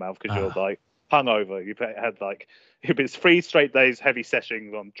into your mouth because you're like hungover. You've had it's 3 straight days heavy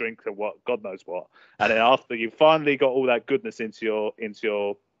sessions on drink or what, God knows what, and then after you finally got all that goodness into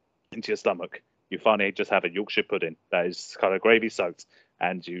your stomach, you finally just have a Yorkshire pudding that is kind of gravy soaked,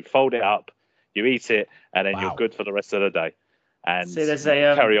 and you fold it up, you eat it, and then you're good for the rest of the day. And there's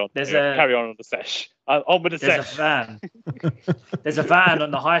carry on the sesh. On with the sesh. There's a van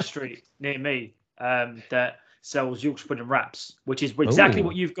on the high street near me that sells Yorkshire pudding wraps, which is exactly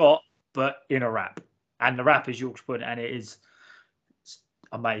what you've got, but in a wrap. And the wrap is Yorkshire pudding, and it is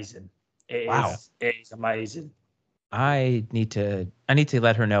amazing. It is amazing. I need to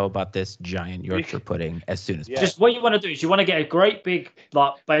let her know about this giant Yorkshire pudding as soon as possible. Just what you want to do is you want to get a great big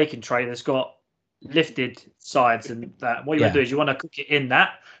baking tray that's got lifted sides, and that. What you want to do is you want to cook it in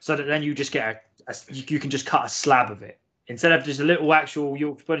that, so that then you just get you can just cut a slab of it instead of just a little actual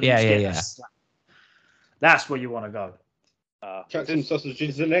Yorkshire pudding. A slab. That's where you want to go. Chuck some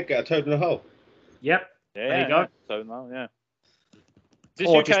sausages in there, get a toad in a hole. Yep. There you go. So now,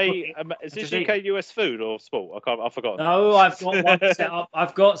 Is this UK US food or sport? I forgot. No, I've got one set up.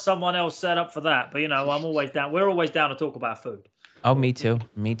 I've got someone else set up for that. But I'm always down. We're always down to talk about food. Oh, me too.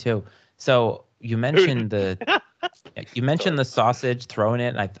 So you mentioned the sausage, throwing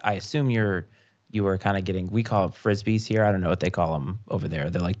it. And I assume you were kind of getting. We call it frisbees here. I don't know what they call them over there.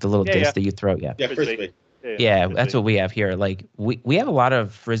 They're like the little disc that you throw. Yeah, frisbee. Yeah, that's what we have here. Like we have a lot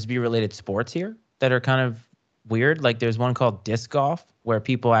of frisbee related sports here that are kind of weird. Like there's one called disc golf where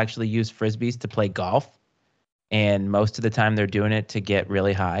people actually use frisbees to play golf, and most of the time they're doing it to get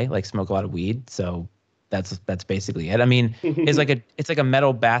really high, like smoke a lot of weed. So that's basically it. I mean, it's like a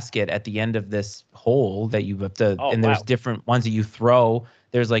metal basket at the end of this hole that you have to, there's different ones that you throw.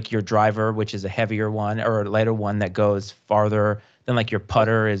 There's like your driver, which is a heavier one, or a lighter one that goes farther. Then like your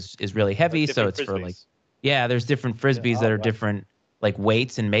putter is really heavy, so it's for like there's different frisbees that are different like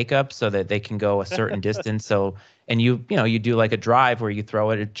weights and makeup so that they can go a certain distance. So, and you do like a drive where you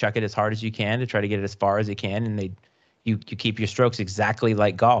throw it and chuck it as hard as you can to try to get it as far as you can. And you keep your strokes exactly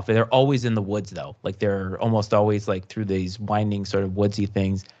like golf. They're always in the woods though. Like they're almost always like through these winding sort of woodsy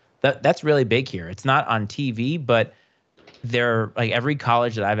things. That's really big here. It's not on TV, but they're like every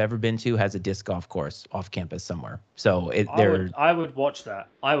college that I've ever been to has a disc golf course off campus somewhere. So I would watch that.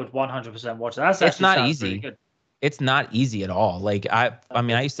 I would 100% watch that. It's not easy. It's not easy at all. Like I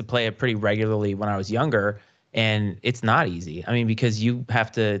used to play it pretty regularly when I was younger, and it's not easy. I mean, because you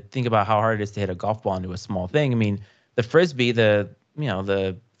have to think about how hard it is to hit a golf ball into a small thing. I mean, the frisbee, the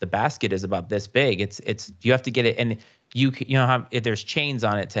basket is about this big. It's you have to get it, and if there's chains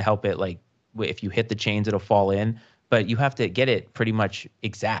on it to help it. Like if you hit the chains, it'll fall in. But you have to get it pretty much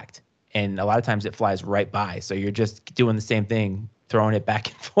exact, and a lot of times it flies right by. So you're just doing the same thing, throwing it back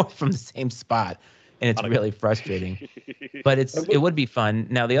and forth from the same spot. And it's really frustrating, but it would be fun.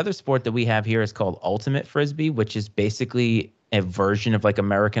 Now, the other sport that we have here is called ultimate frisbee, which is basically a version of like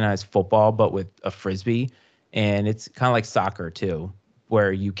Americanized football, but with a frisbee. And it's kind of like soccer too,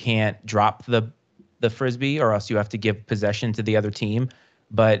 where you can't drop the frisbee or else you have to give possession to the other team.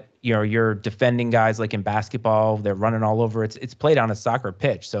 But you're defending guys like in basketball. They're running all over. It's played on a soccer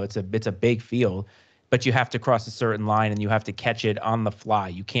pitch, so it's a big field. But you have to cross a certain line and you have to catch it on the fly.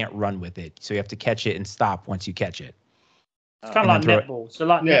 You can't run with it. So you have to catch it and stop once you catch it. It's kind of like netball. So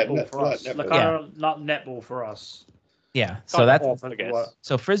like netball for us. Like netball for us. Yeah.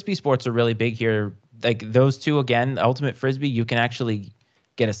 So frisbee sports are really big here. Like those two, again, ultimate frisbee, you can actually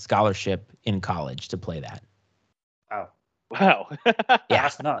get a scholarship in college to play that. Wow. Wow. Yeah.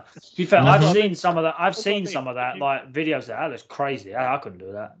 That's nuts. To be fair, Mhm. I've seen some of that. I've That's what I seen mean. some of that, If you- like videos that looks crazy. I couldn't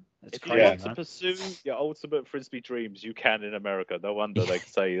do that. It's If you crazy, want to man. pursue your ultimate frisbee dreams, you can in America. No wonder they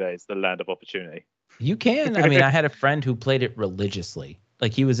say that it's the land of opportunity. You can. I mean, I had a friend who played it religiously.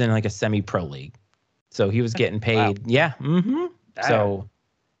 Like he was in like a semi-pro league, so he was getting paid. Wow. Yeah. Mm-hmm. So,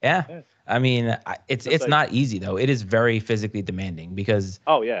 yeah. Yeah. I mean, it's That's like- not easy though. It is very physically demanding because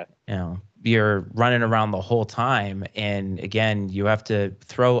Oh yeah. you're running around the whole time, and again, you have to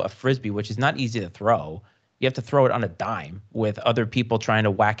throw a frisbee, which is not easy to throw. You have to throw it on a dime with other people trying to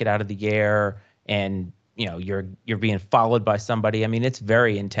whack it out of the air, and you're being followed by somebody. I mean, it's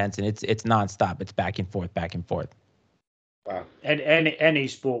very intense, and it's nonstop. It's back and forth, back and forth. Wow. And any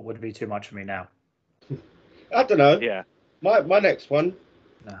sport would be too much for me now. I don't know. Yeah. My next one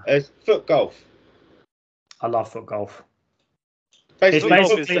No. is foot golf. I love foot golf. Basically,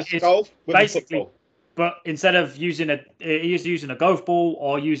 it's golf with basically- a football. But instead of using a golf ball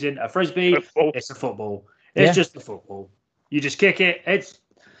or using a frisbee, Football. it's a football. It's Yeah. just a football. You just kick it.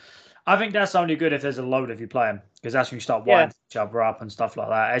 I think that's only good if there's a load of you playing, because that's when you start winding each other up and stuff like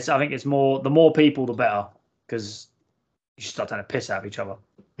that. I think it's more, the more people, the better, because you start trying to piss out of each other.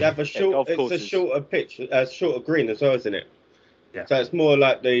 You have a golf it's a courses. shorter pitch, a shorter green as well, isn't it? Yeah. So it's more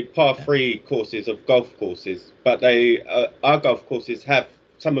like the par 3 courses of golf courses, but our golf courses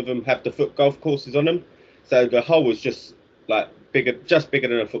some of them have the foot golf courses on them, so the hole is just like bigger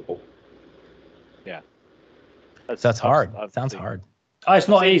than a football. That's hard. I've Sounds seen- hard. Oh, it's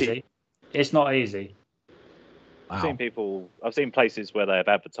not seen easy. It's not easy. I've Wow. seen places where they have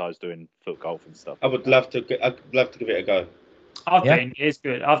advertised doing foot golf and stuff. I'd love to give it a go. It's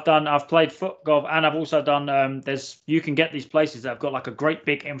good. I've played foot golf, and I've also done. You can get these places that have got like a great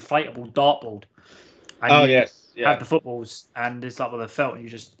big inflatable dartboard. And Oh you yes, yeah, have the footballs, and it's like with a felt, and you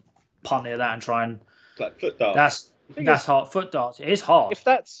just punt near that and try and. it's like foot darts. That's hard. Foot darts. It is hard. If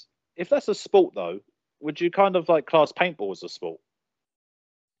that's a sport though, would you kind of like class paintball as a sport?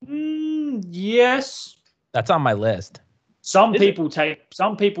 Yes. That's on my list. Some Is it? people take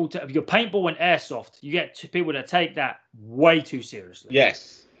your paintball and airsoft. You get people that take that way too seriously.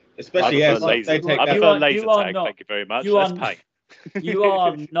 Yes, especially I yes, prefer laser, they take I that. prefer You laser are tag. not- Thank you very much. you are That's not- paint. You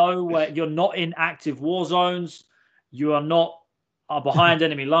are nowhere. You're not in active war zones. You are not behind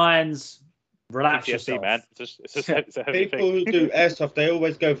enemy lines. Relax PTSD, yourself. man. It's a heavy People thing. who do airsoft, they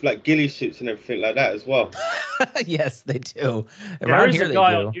always go for like ghillie suits and everything like that as well. Yes, they do. There Around is here, a they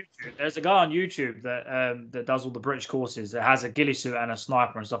guy do. on YouTube. There's a guy on YouTube that does all the British courses that has a ghillie suit and a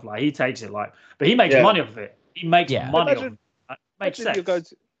sniper and stuff like. He takes it but he makes Yeah. money off of it. He makes Yeah. money Imagine- off it. Makes Imagine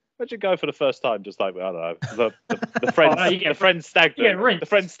sense. Imagine go for the first time, just like, I don't know, the friend, Oh, no, you get- the friend stag you get do, rinsed. the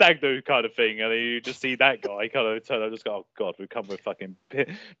friend stag do kind of thing, and then you just see that guy kind of turn and just go, oh god, we come with fucking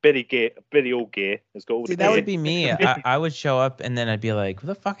Billy all gear. It's got all See, the that gear. would be me. I would show up and then I'd be like, "Who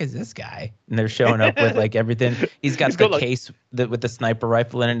the fuck is this guy?" And they're showing up with like everything. He's got the case with the sniper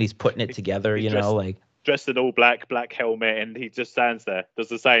rifle in it. And he's putting it together. he's You know, like dressed in all black helmet, and he just stands there,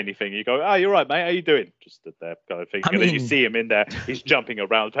 doesn't say anything. You go, oh, you're right, mate. How you doing? Just stood there, kind of thing. And then you mean- see him in there. He's jumping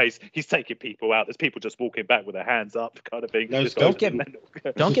around the place. He's taking people out. There's people just walking back with their hands up, kind of thing. No, This don't guy's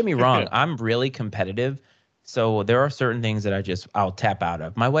get- don't get me wrong. I'm really competitive. So there are certain things that I'll tap out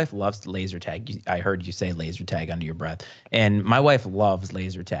of. My wife loves laser tag. I heard you say laser tag under your breath. And my wife loves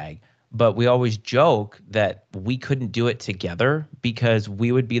laser tag. But we always joke that we couldn't do it together because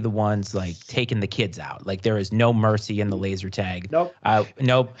we would be the ones like taking the kids out. Like there is no mercy in the laser tag. Nope.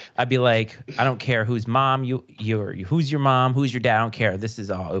 Nope. I'd be like, I don't care whose mom who's your mom, who's your dad. I don't care. This is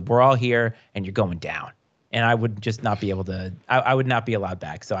all. We're all here, and you're going down. And I would just not be able to. I would not be allowed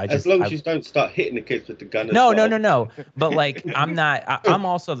back. So As long as you don't start hitting the kids with the gun. No. But like, I'm not. I'm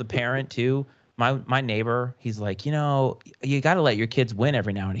also the parent too. My neighbor, he's like, you got to let your kids win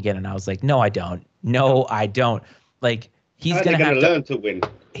every now and again. And I was like, no, I don't. Like, he's How are gonna they have to learn to win?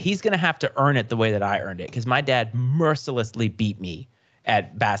 he's gonna have to earn it the way that I earned it. Because my dad mercilessly beat me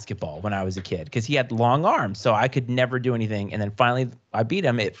at basketball when I was a kid because he had long arms, so I could never do anything. And then finally, I beat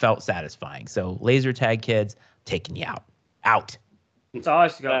him. It felt satisfying. So laser tag kids taking you out. So I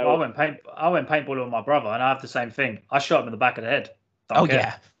used to go. I went paintballing with my brother, and I have the same thing. I shot him in the back of the head. Don't care.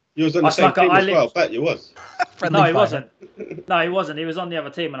 Yeah. You was on the I same snuck team I as well. I bet you was. Friendly No, he fire. wasn't. No, he wasn't. He was on the other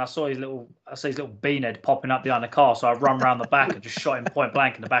team, and I saw his little beanhead popping up behind the car. So I run around the back and just shot him point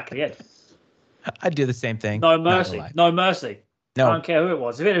blank in the back of the head. I'd do the same thing. No Not gonna mercy. lie. No mercy. I No. don't care who it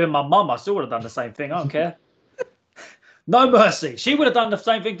was. If it had been my mum, I still would have done the same thing. I don't care. No mercy. She would have done the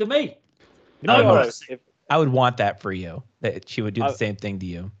same thing to me. No You know, mercy. if- I would want that for you. That she would do the I- same thing to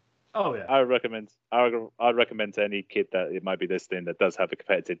you. Oh yeah. I recommend to any kid that it might be listening that does have a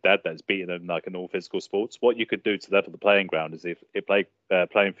competitive dad that's beating them like in all physical sports. What you could do to level the playing ground is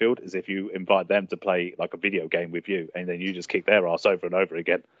playing field is if you invite them to play like a video game with you, and then you just kick their ass over and over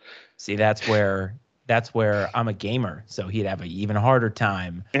again. See, that's where I'm a gamer, so he'd have an even harder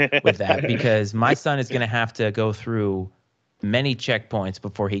time with that because my son is going to have to go through many checkpoints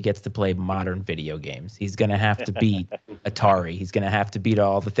before he gets to play modern video games. He's going to have to beat Atari. He's going to have to beat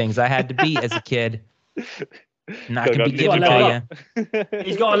all the things I had to beat as a kid. Not going to be given to you.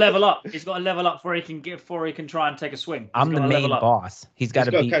 He's got to level up. He's got to level up before he can try and take a swing. I'm the main boss. He's got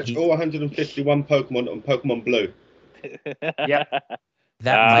to catch all 151 Pokemon on Pokemon Blue. Yeah.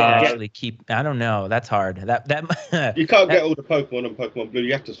 That might actually keep. I don't know. That's hard. That you can't get all the Pokemon on Pokemon Blue.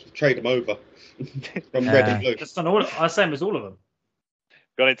 You have to trade them over from red and blue. Just on all. I same as all of them.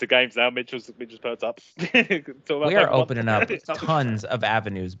 Got into games now. Mitchell's perked up. We are opening up tons of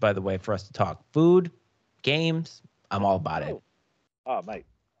avenues, by the way, for us to talk. Food, games. I'm all about it. Oh, mate.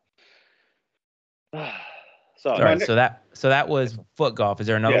 So that was foot golf. Is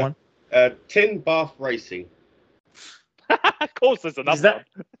there another one? Tin bath racing. Of course, there's another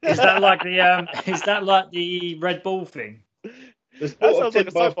one. Is that like the Red Bull thing? The sport of tin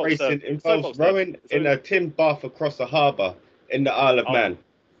bath racing involves rowing in a tin bath across a harbour in the Isle of Man.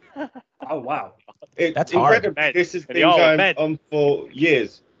 Oh wow! That's incredible. Hard. This has been going on for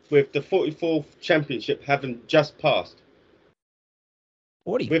years, with the 44th championship having just passed.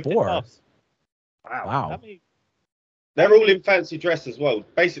 44. Wow. They're all in fancy dress as well.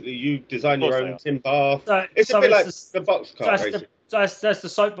 Basically, you design your own tin bath. It's a bit like the box car racing. That's the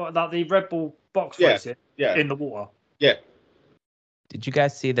soap, like the Red Bull box racing in the water. Yeah. Did you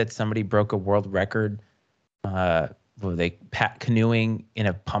guys see that somebody broke a world record? Were they canoeing in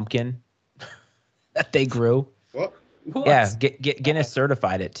a pumpkin that they grew? What? Yeah, Guinness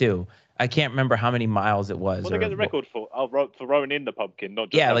certified it too. I can't remember how many miles it was. What did they get the record for? For rowing in the pumpkin, not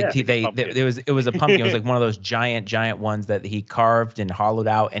just it was a pumpkin. It was like one of those giant ones that he carved and hollowed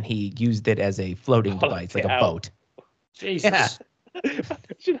out, and he used it as a floating device, like a boat. Jesus.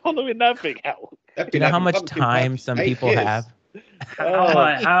 Yeah. Hollowing that thing out. Do you know how much time some people have?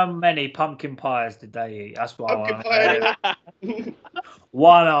 How many pumpkin pies did they eat? That's what I want.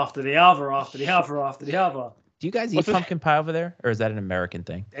 One after the other, after the other, after the other. Do you guys eat pumpkin pie over there, or is that an American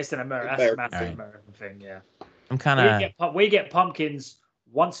thing? It's a massive American thing, yeah. I'm kind of. We get pumpkins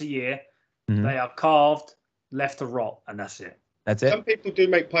once a year. Mm-hmm. They are carved, left to rot, and that's it. That's it. Some people do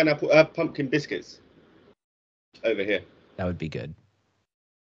make pumpkin biscuits over here. That would be good.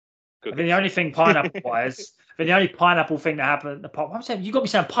 I mean, the only thing pineapple-wise, the only pineapple thing that happened. I'm saying you got me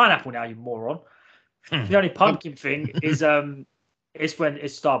saying pineapple now, you moron. The only pumpkin thing is it's when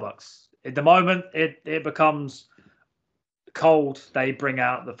it's Starbucks. At the moment, it becomes cold. They bring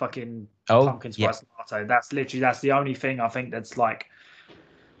out the fucking pumpkin spice latte. That's the only thing I think that's like.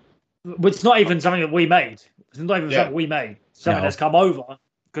 It's not even something that we made. It's not even something we made. Something that's come over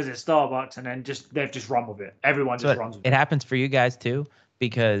because it's Starbucks, and then they've just run with it. Everyone just runs with it. It happens for you guys too,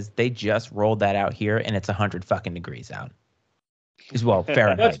 because they just rolled that out here, and it's 100 fucking degrees out. As well,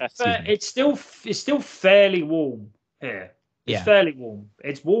 Fahrenheit. It's still fairly warm here. It's fairly warm.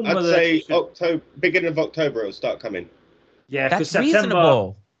 It's warmer. I'd say beginning of October it'll start coming. Yeah, that's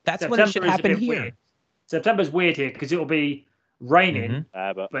reasonable. That's when it should happen here. Weird. September's weird here because it'll be raining,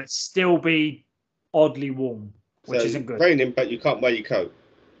 but still be oddly warm, which isn't good. Raining, but you can't wear your coat.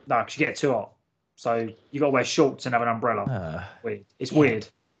 No, because you get too hot. So you got to wear shorts and have an umbrella. Weird. It's weird.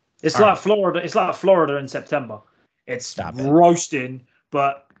 It's like Florida. It's like Florida in September. It's roasting,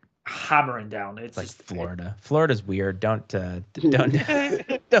 but hammering down. It's like Florida. Florida's weird. Don't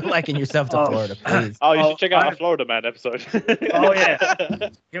liken yourself to Florida, please. You should check out our Florida Man episode.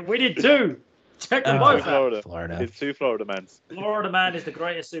 We did too. Check them both out. Florida. It's two Florida Mans. Florida Man is the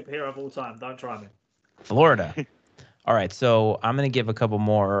greatest superhero of all time. Don't try me. Florida. All right, so I'm going to give a couple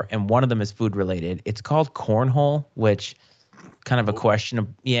more, and one of them is food related. It's called cornhole, which kind of a question of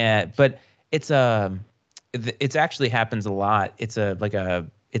but it's actually happens a lot. It's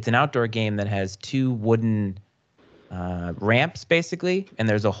an outdoor game that has two wooden ramps basically, and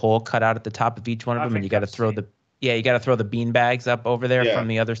there's a hole cut out at the top of each one of them, and you got to throw the bean bags up over there from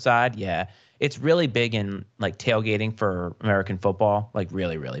the other side. Yeah. It's really big in like tailgating for American football, like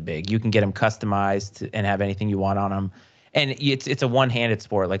really, really big. You can get them customized and have anything you want on them. And it's a one-handed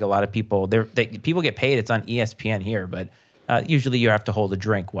sport. Like a lot of people, people get paid. It's on ESPN here, but usually you have to hold a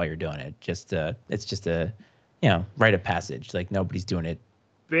drink while you're doing it. It's just a rite of passage. Like nobody's doing it.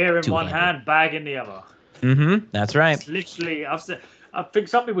 Beer in one hand, bag in the other. Mm-hmm. That's right. It's literally, I think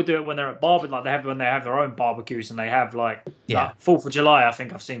some people do it when they're at barbecue, like when they have their own barbecues and they have like 4th of July. I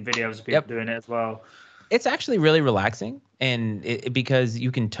think I've seen videos of people doing it as well. It's actually really relaxing, and because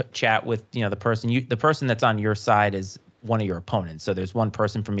you can chat with the person that's on your side is one of your opponents. So there's one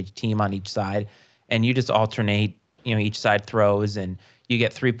person from each team on each side, and you just alternate. Each side throws, and you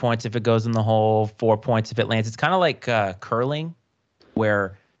get 3 points if it goes in the hole, 4 points if it lands. It's kind of like curling,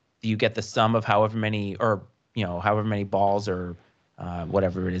 where you get the sum of however many balls or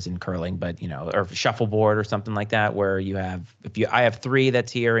whatever it is in curling, but or shuffleboard or something like that, where I have 3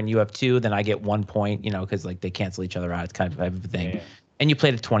 that's here and you have 2, then I get 1 point, because like they cancel each other out. It's kind of a thing. Yeah. And you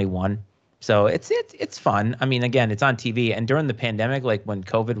play to 21. So it's fun. I mean, again, it's on TV, and during the pandemic, like when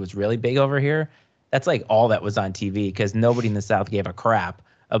COVID was really big over here, that's like all that was on TV, because nobody in the South gave a crap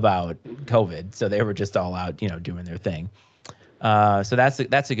about COVID. So they were just all out, doing their thing. So that's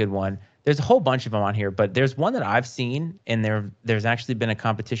a good one. There's a whole bunch of them on here, but there's one that I've seen, and there's actually been a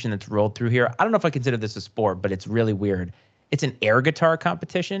competition that's rolled through here. I don't know if I consider this a sport, but it's really weird. It's an air guitar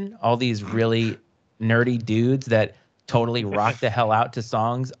competition. All these really nerdy dudes that totally rock the hell out to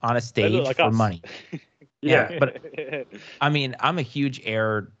songs on a stage like for money. Yeah, but I mean, I'm a huge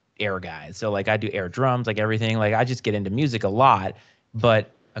air guy, so like I do air drums, like everything. Like I just get into music a lot, but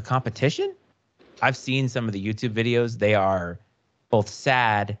a competition? I've seen some of the YouTube videos. They are both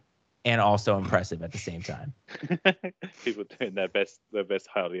sad and also impressive at the same time. People doing their best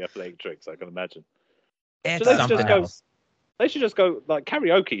highly athletic tricks, I can imagine. It's something else. They should just go, like,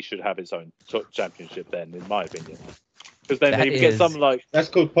 karaoke should have its own championship then, in my opinion. Because then you get some like... That's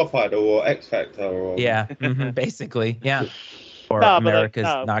called Pop Idol or X Factor. Or... Yeah, basically, yeah. Or America's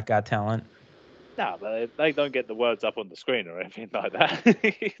Not Got Talent. No, but they don't get the words up on the screen or anything like that.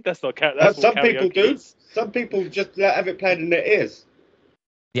 That's not some people do. Some people just have it played in their ears.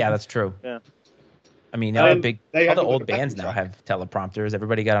 Yeah, that's true. Yeah. I mean, all the old bands now have teleprompters.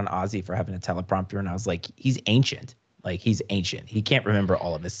 Everybody got on Ozzy for having a teleprompter, and I was like, he's ancient. Like, he's ancient. He can't remember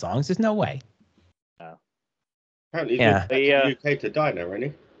all of his songs. There's no way. No. Apparently, he's moved to the UK to die now, isn't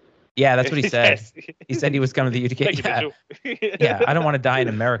he? Yeah, that's what he said. He said he was coming to the UK. Yeah, I don't want to die in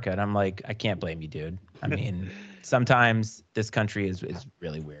America. And I'm like, I can't blame you, dude. I mean, sometimes this country is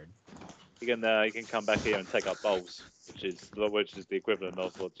really weird. You can come back here and take up bowls, which is the equivalent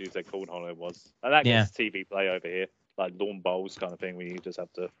of what you said cornhole was. And that gets TV play over here, like lawn bowls kind of thing, where you just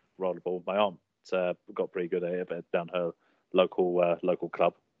have to roll the ball with my arm. It's got pretty good at it, but down her local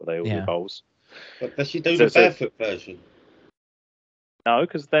club where they all do bowls. But does she do the barefoot version? No,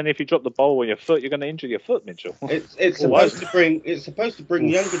 because then if you drop the ball on your foot, you're going to injure your foot, Mitchell. It's supposed to bring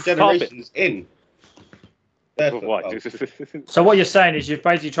younger generations in. So what you're saying is you're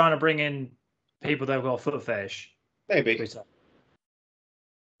basically trying to bring in people that have got a foot fetish. Maybe.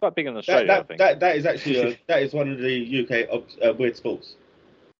 Quite big in Australia, I think. That is actually that is one of the UK weird sports.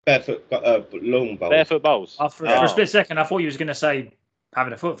 Barefoot lawn bowls. Barefoot bowls. For a split second, I thought you was going to say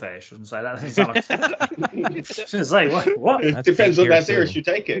having a foot fetish. I wouldn't say that. I was going to say what? It depends on how serious you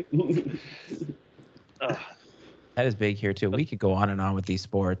take it. That is big here too. We could go on and on with these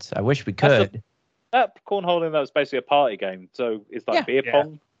sports. I wish we could. That cornholing, that was basically a party game. So it's like beer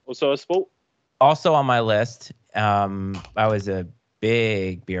pong, also a sport. Also on my list, I was a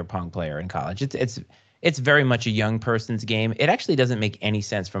big beer pong player in college. It's very much a young person's game. It actually doesn't make any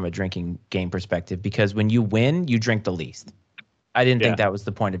sense from a drinking game perspective, because when you win, you drink the least. I didn't think that was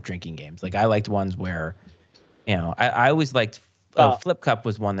the point of drinking games. Like, I liked ones where, I always liked Flip Cup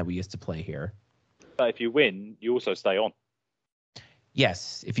was one that we used to play here. But if you win, you also stay on.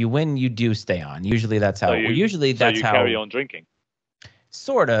 Yes, if you win, you do stay on. Usually that's how. Carry on drinking.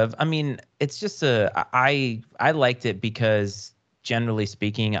 Sort of. I mean, it's just I liked it because, generally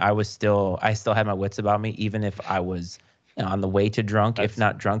speaking, I still had my wits about me, even if I was on the way to drunk, if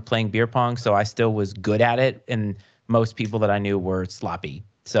not drunk, playing beer pong. So I still was good at it, and most people that I knew were sloppy.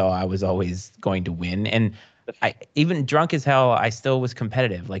 So I was always going to win. And even drunk as hell, I still was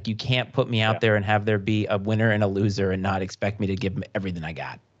competitive. Like, you can't put me out there and have there be a winner and a loser and not expect me to give them everything I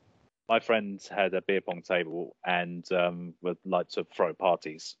got. My friends had a beer pong table and would like to throw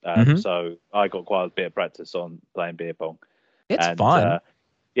parties. So I got quite a bit of practice on playing beer pong. It's fun.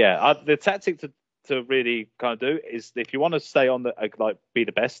 The tactic to really kind of do is, if you want to stay on be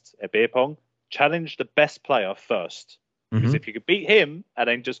the best at beer pong, challenge the best player first. Because if you could beat him and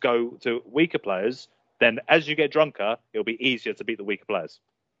then just go to weaker players, then as you get drunker, it'll be easier to beat the weaker players.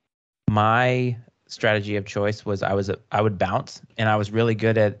 My strategy of choice was I would bounce, and I was really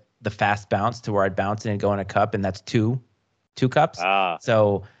good at the fast bounce to where I'd bounce and go in a cup, and that's two cups.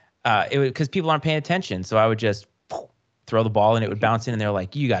 So because people aren't paying attention, so I would just throw the ball and it would bounce in, and they're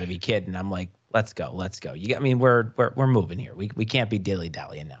like, "You got to be kidding!" I'm like, "Let's go. We're moving here. We can't be dilly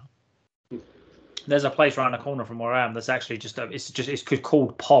dallying now." There's a place around the corner from where I am that's actually it's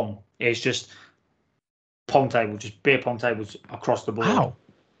called Pong. It's just pong table, just beer pong tables across the board. Wow.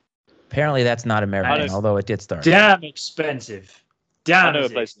 Apparently that's not American, although it did start. Damn expensive. I know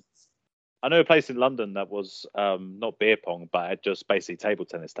a place in London that was not beer pong, but had just basically table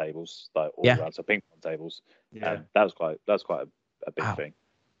tennis tables, like all around, so ping pong tables. Yeah, that was quite a big thing.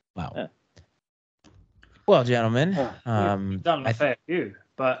 Wow. Yeah. Well, gentlemen, we've done a fair few,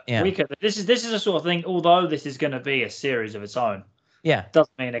 but we could. This is a sort of thing. Although this is going to be a series of its own,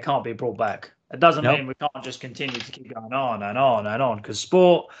 doesn't mean it can't be brought back. It doesn't mean we can't just continue to keep going on and on and on, because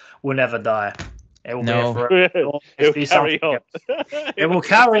sport will never die. It will be forever. It will carry on. It will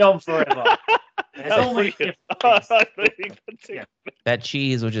carry on forever. That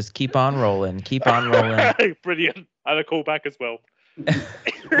cheese will just keep on rolling. Brilliant. And a callback as well.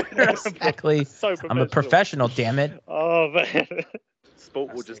 Exactly. So I'm a professional, damn it. Oh, man.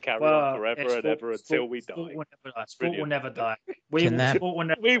 Sport will just carry on forever and ever until we die. Sport will never die. We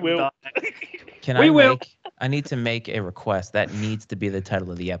will. I need to make a request. That needs to be the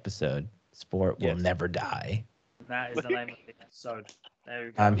title of the episode. Sport will never die. That is the name of the episode. There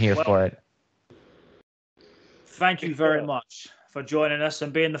we go. I'm here for it. Thank you very much for joining us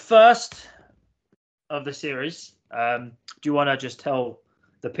and being the first of the series. Do you want to just tell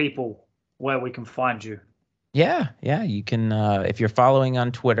the people where we can find you? Yeah. You can, if you're following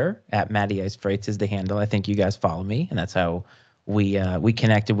on Twitter, @MattyIceFreights is the handle. I think you guys follow me, and that's how we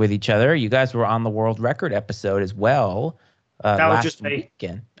connected with each other. You guys were on the world record episode as well. That was just me.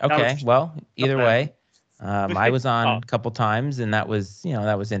 Weekend. Okay, well, either way, I was on a couple times, and that was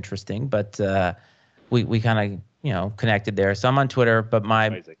interesting. But we kind of connected there. So I'm on Twitter, but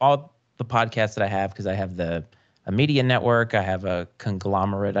all the podcasts that I have, because I have a media network, I have a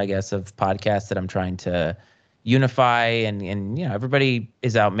conglomerate, I guess, of podcasts that I'm trying to unify, and everybody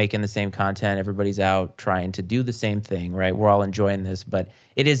is out making the same content. Everybody's out trying to do the same thing, right? We're all enjoying this, but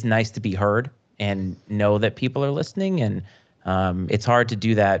it is nice to be heard and know that people are listening, and it's hard to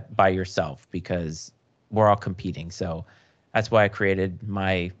do that by yourself because we're all competing. So that's why I created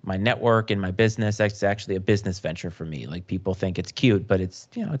my network and my business. It's actually a business venture for me. Like, people think it's cute, but it's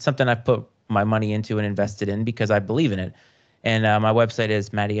something I've put my money into and invested in because I believe in it. And my website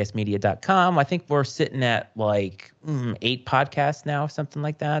is mattyicemedia.com. I think we're sitting at like 8 podcasts now, something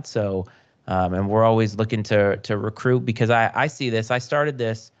like that. So, and we're always looking to recruit, because I see this. I started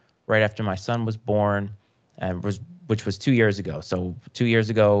this right after my son was born, which was 2 years ago. So 2 years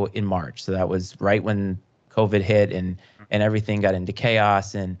ago in March. So that was right when COVID hit and everything got into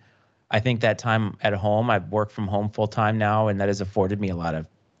chaos. And I think that time at home, I've worked from home full time now, and that has afforded me a lot of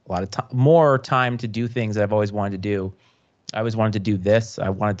more time to do things that I've always wanted to do. I always wanted to do this. I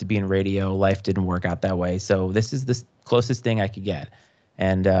wanted to be in radio. Life didn't work out that way. So this is the closest thing I could get.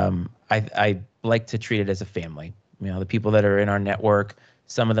 And I like to treat it as a family. The people that are in our network,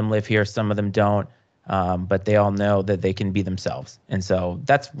 some of them live here, some of them don't. But they all know that they can be themselves. And so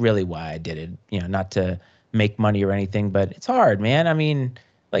that's really why I did it, not to make money or anything, but it's hard, man. I mean,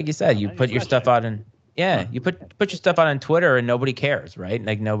 like you said, you put your stuff out you put your stuff out on Twitter and nobody cares, right?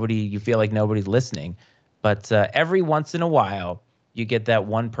 Like you feel like nobody's listening. But every once in a while, you get that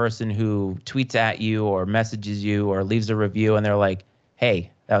one person who tweets at you or messages you or leaves a review, and they're like, "Hey,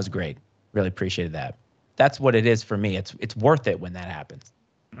 that was great. Really appreciated that." That's what it is for me. It's worth it when that happens.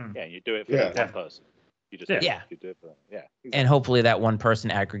 Yeah, you do it for that one person. You just you do it for them. Yeah. Exactly. And hopefully that one person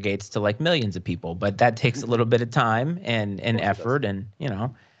aggregates to like millions of people, but that takes a little bit of time and effort, and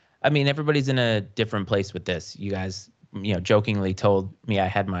I mean, everybody's in a different place with this. You guys, jokingly told me I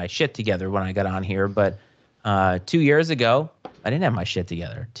had my shit together when I got on here, but 2 years ago, I didn't have my shit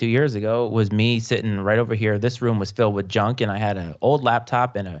together. 2 years ago, it was me sitting right over here. This room was filled with junk, and I had an old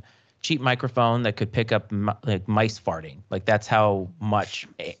laptop and a cheap microphone that could pick up like mice farting. Like, that's how much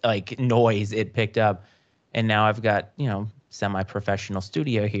like noise it picked up. And now I've got, semi-professional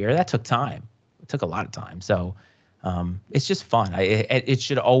studio here. That took time. It took a lot of time. So it's just fun. It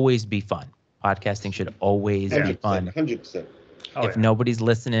should always be fun. Podcasting should always be fun. 100%. If nobody's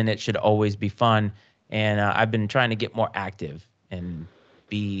listening, it should always be fun. And I've been trying to get more active and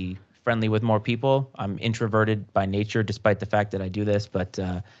be friendly with more people. I'm introverted by nature, despite the fact that I do this. But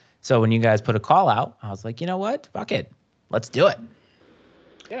so when you guys put a call out, I was like, you know what? Fuck it. Let's do it.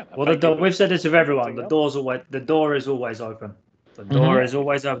 Yeah. Well, we've said this with everyone. The door is always open. The door is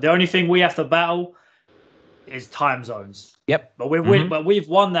always open. The only thing we have to battle is time zones. Yep. But we've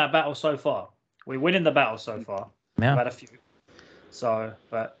won that battle so far. We're winning the battle so far. Yeah. We've had a few. So,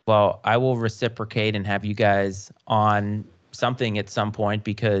 but well, I will reciprocate and have you guys on something at some point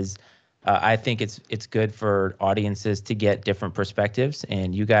because I think it's good for audiences to get different perspectives,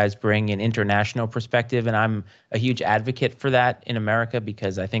 and you guys bring an international perspective, and I'm a huge advocate for that in America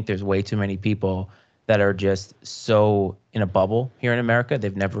because I think there's way too many people that are just so in a bubble here in America.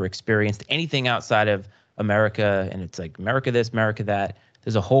 They've never experienced anything outside of America, and it's like America this, America that.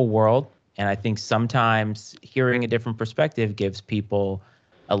 There's a whole world, and I think sometimes hearing a different perspective gives people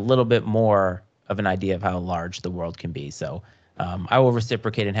a little bit more of an idea of how large the world can be. So I will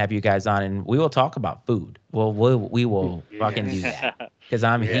reciprocate and have you guys on, and we will talk about food. We will fucking do that because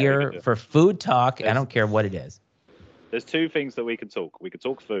I'm here for food talk. I don't care what it is. There's two things that we can talk. We can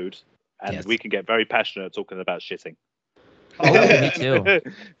talk food, and we can get very passionate talking about shitting. Oh, me too.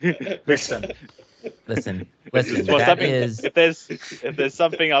 listen. That is, if there's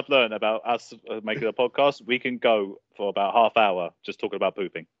something I've learned about us making a podcast, we can go for about half hour just talking about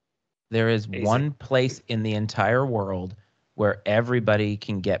pooping. There is one place in the entire world where everybody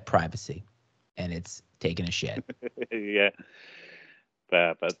can get privacy, and it's taking a shit. Yeah.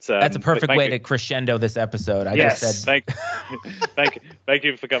 But that's a perfect way to crescendo this episode. I just said thank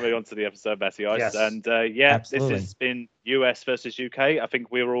you for coming on to the episode, Matty Ice. Yes. And Absolutely. This has been US versus UK. I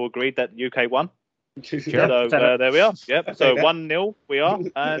think we were all agreed that UK won. Sure. So there we are. Yep. So 1-0 we are,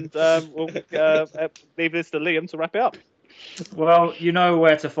 and we'll leave this to Liam to wrap it up. Well, you know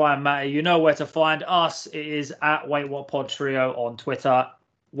where to find Matty. You know where to find us. It is at Wait What Pod Trio on Twitter,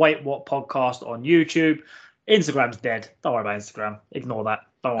 Wait What Podcast on YouTube. Instagram's dead. Don't worry about Instagram. Ignore that.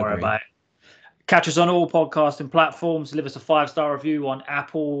 Don't worry about it. Catch us on all podcasting platforms. Leave us a 5-star review on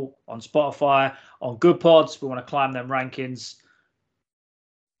Apple, on Spotify, on Good Pods. We want to climb them rankings.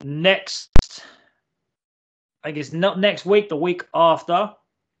 Next, I think it's not next week, the week after,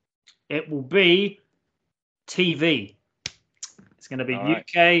 it will be TV. It's going to be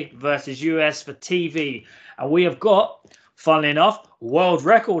UK versus US for TV. And we have got, funnily enough, world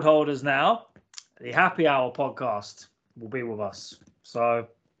record holders now. The Happy Hour podcast will be with us. So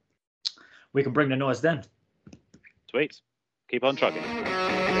we can bring the noise then. Sweet. Keep on trucking.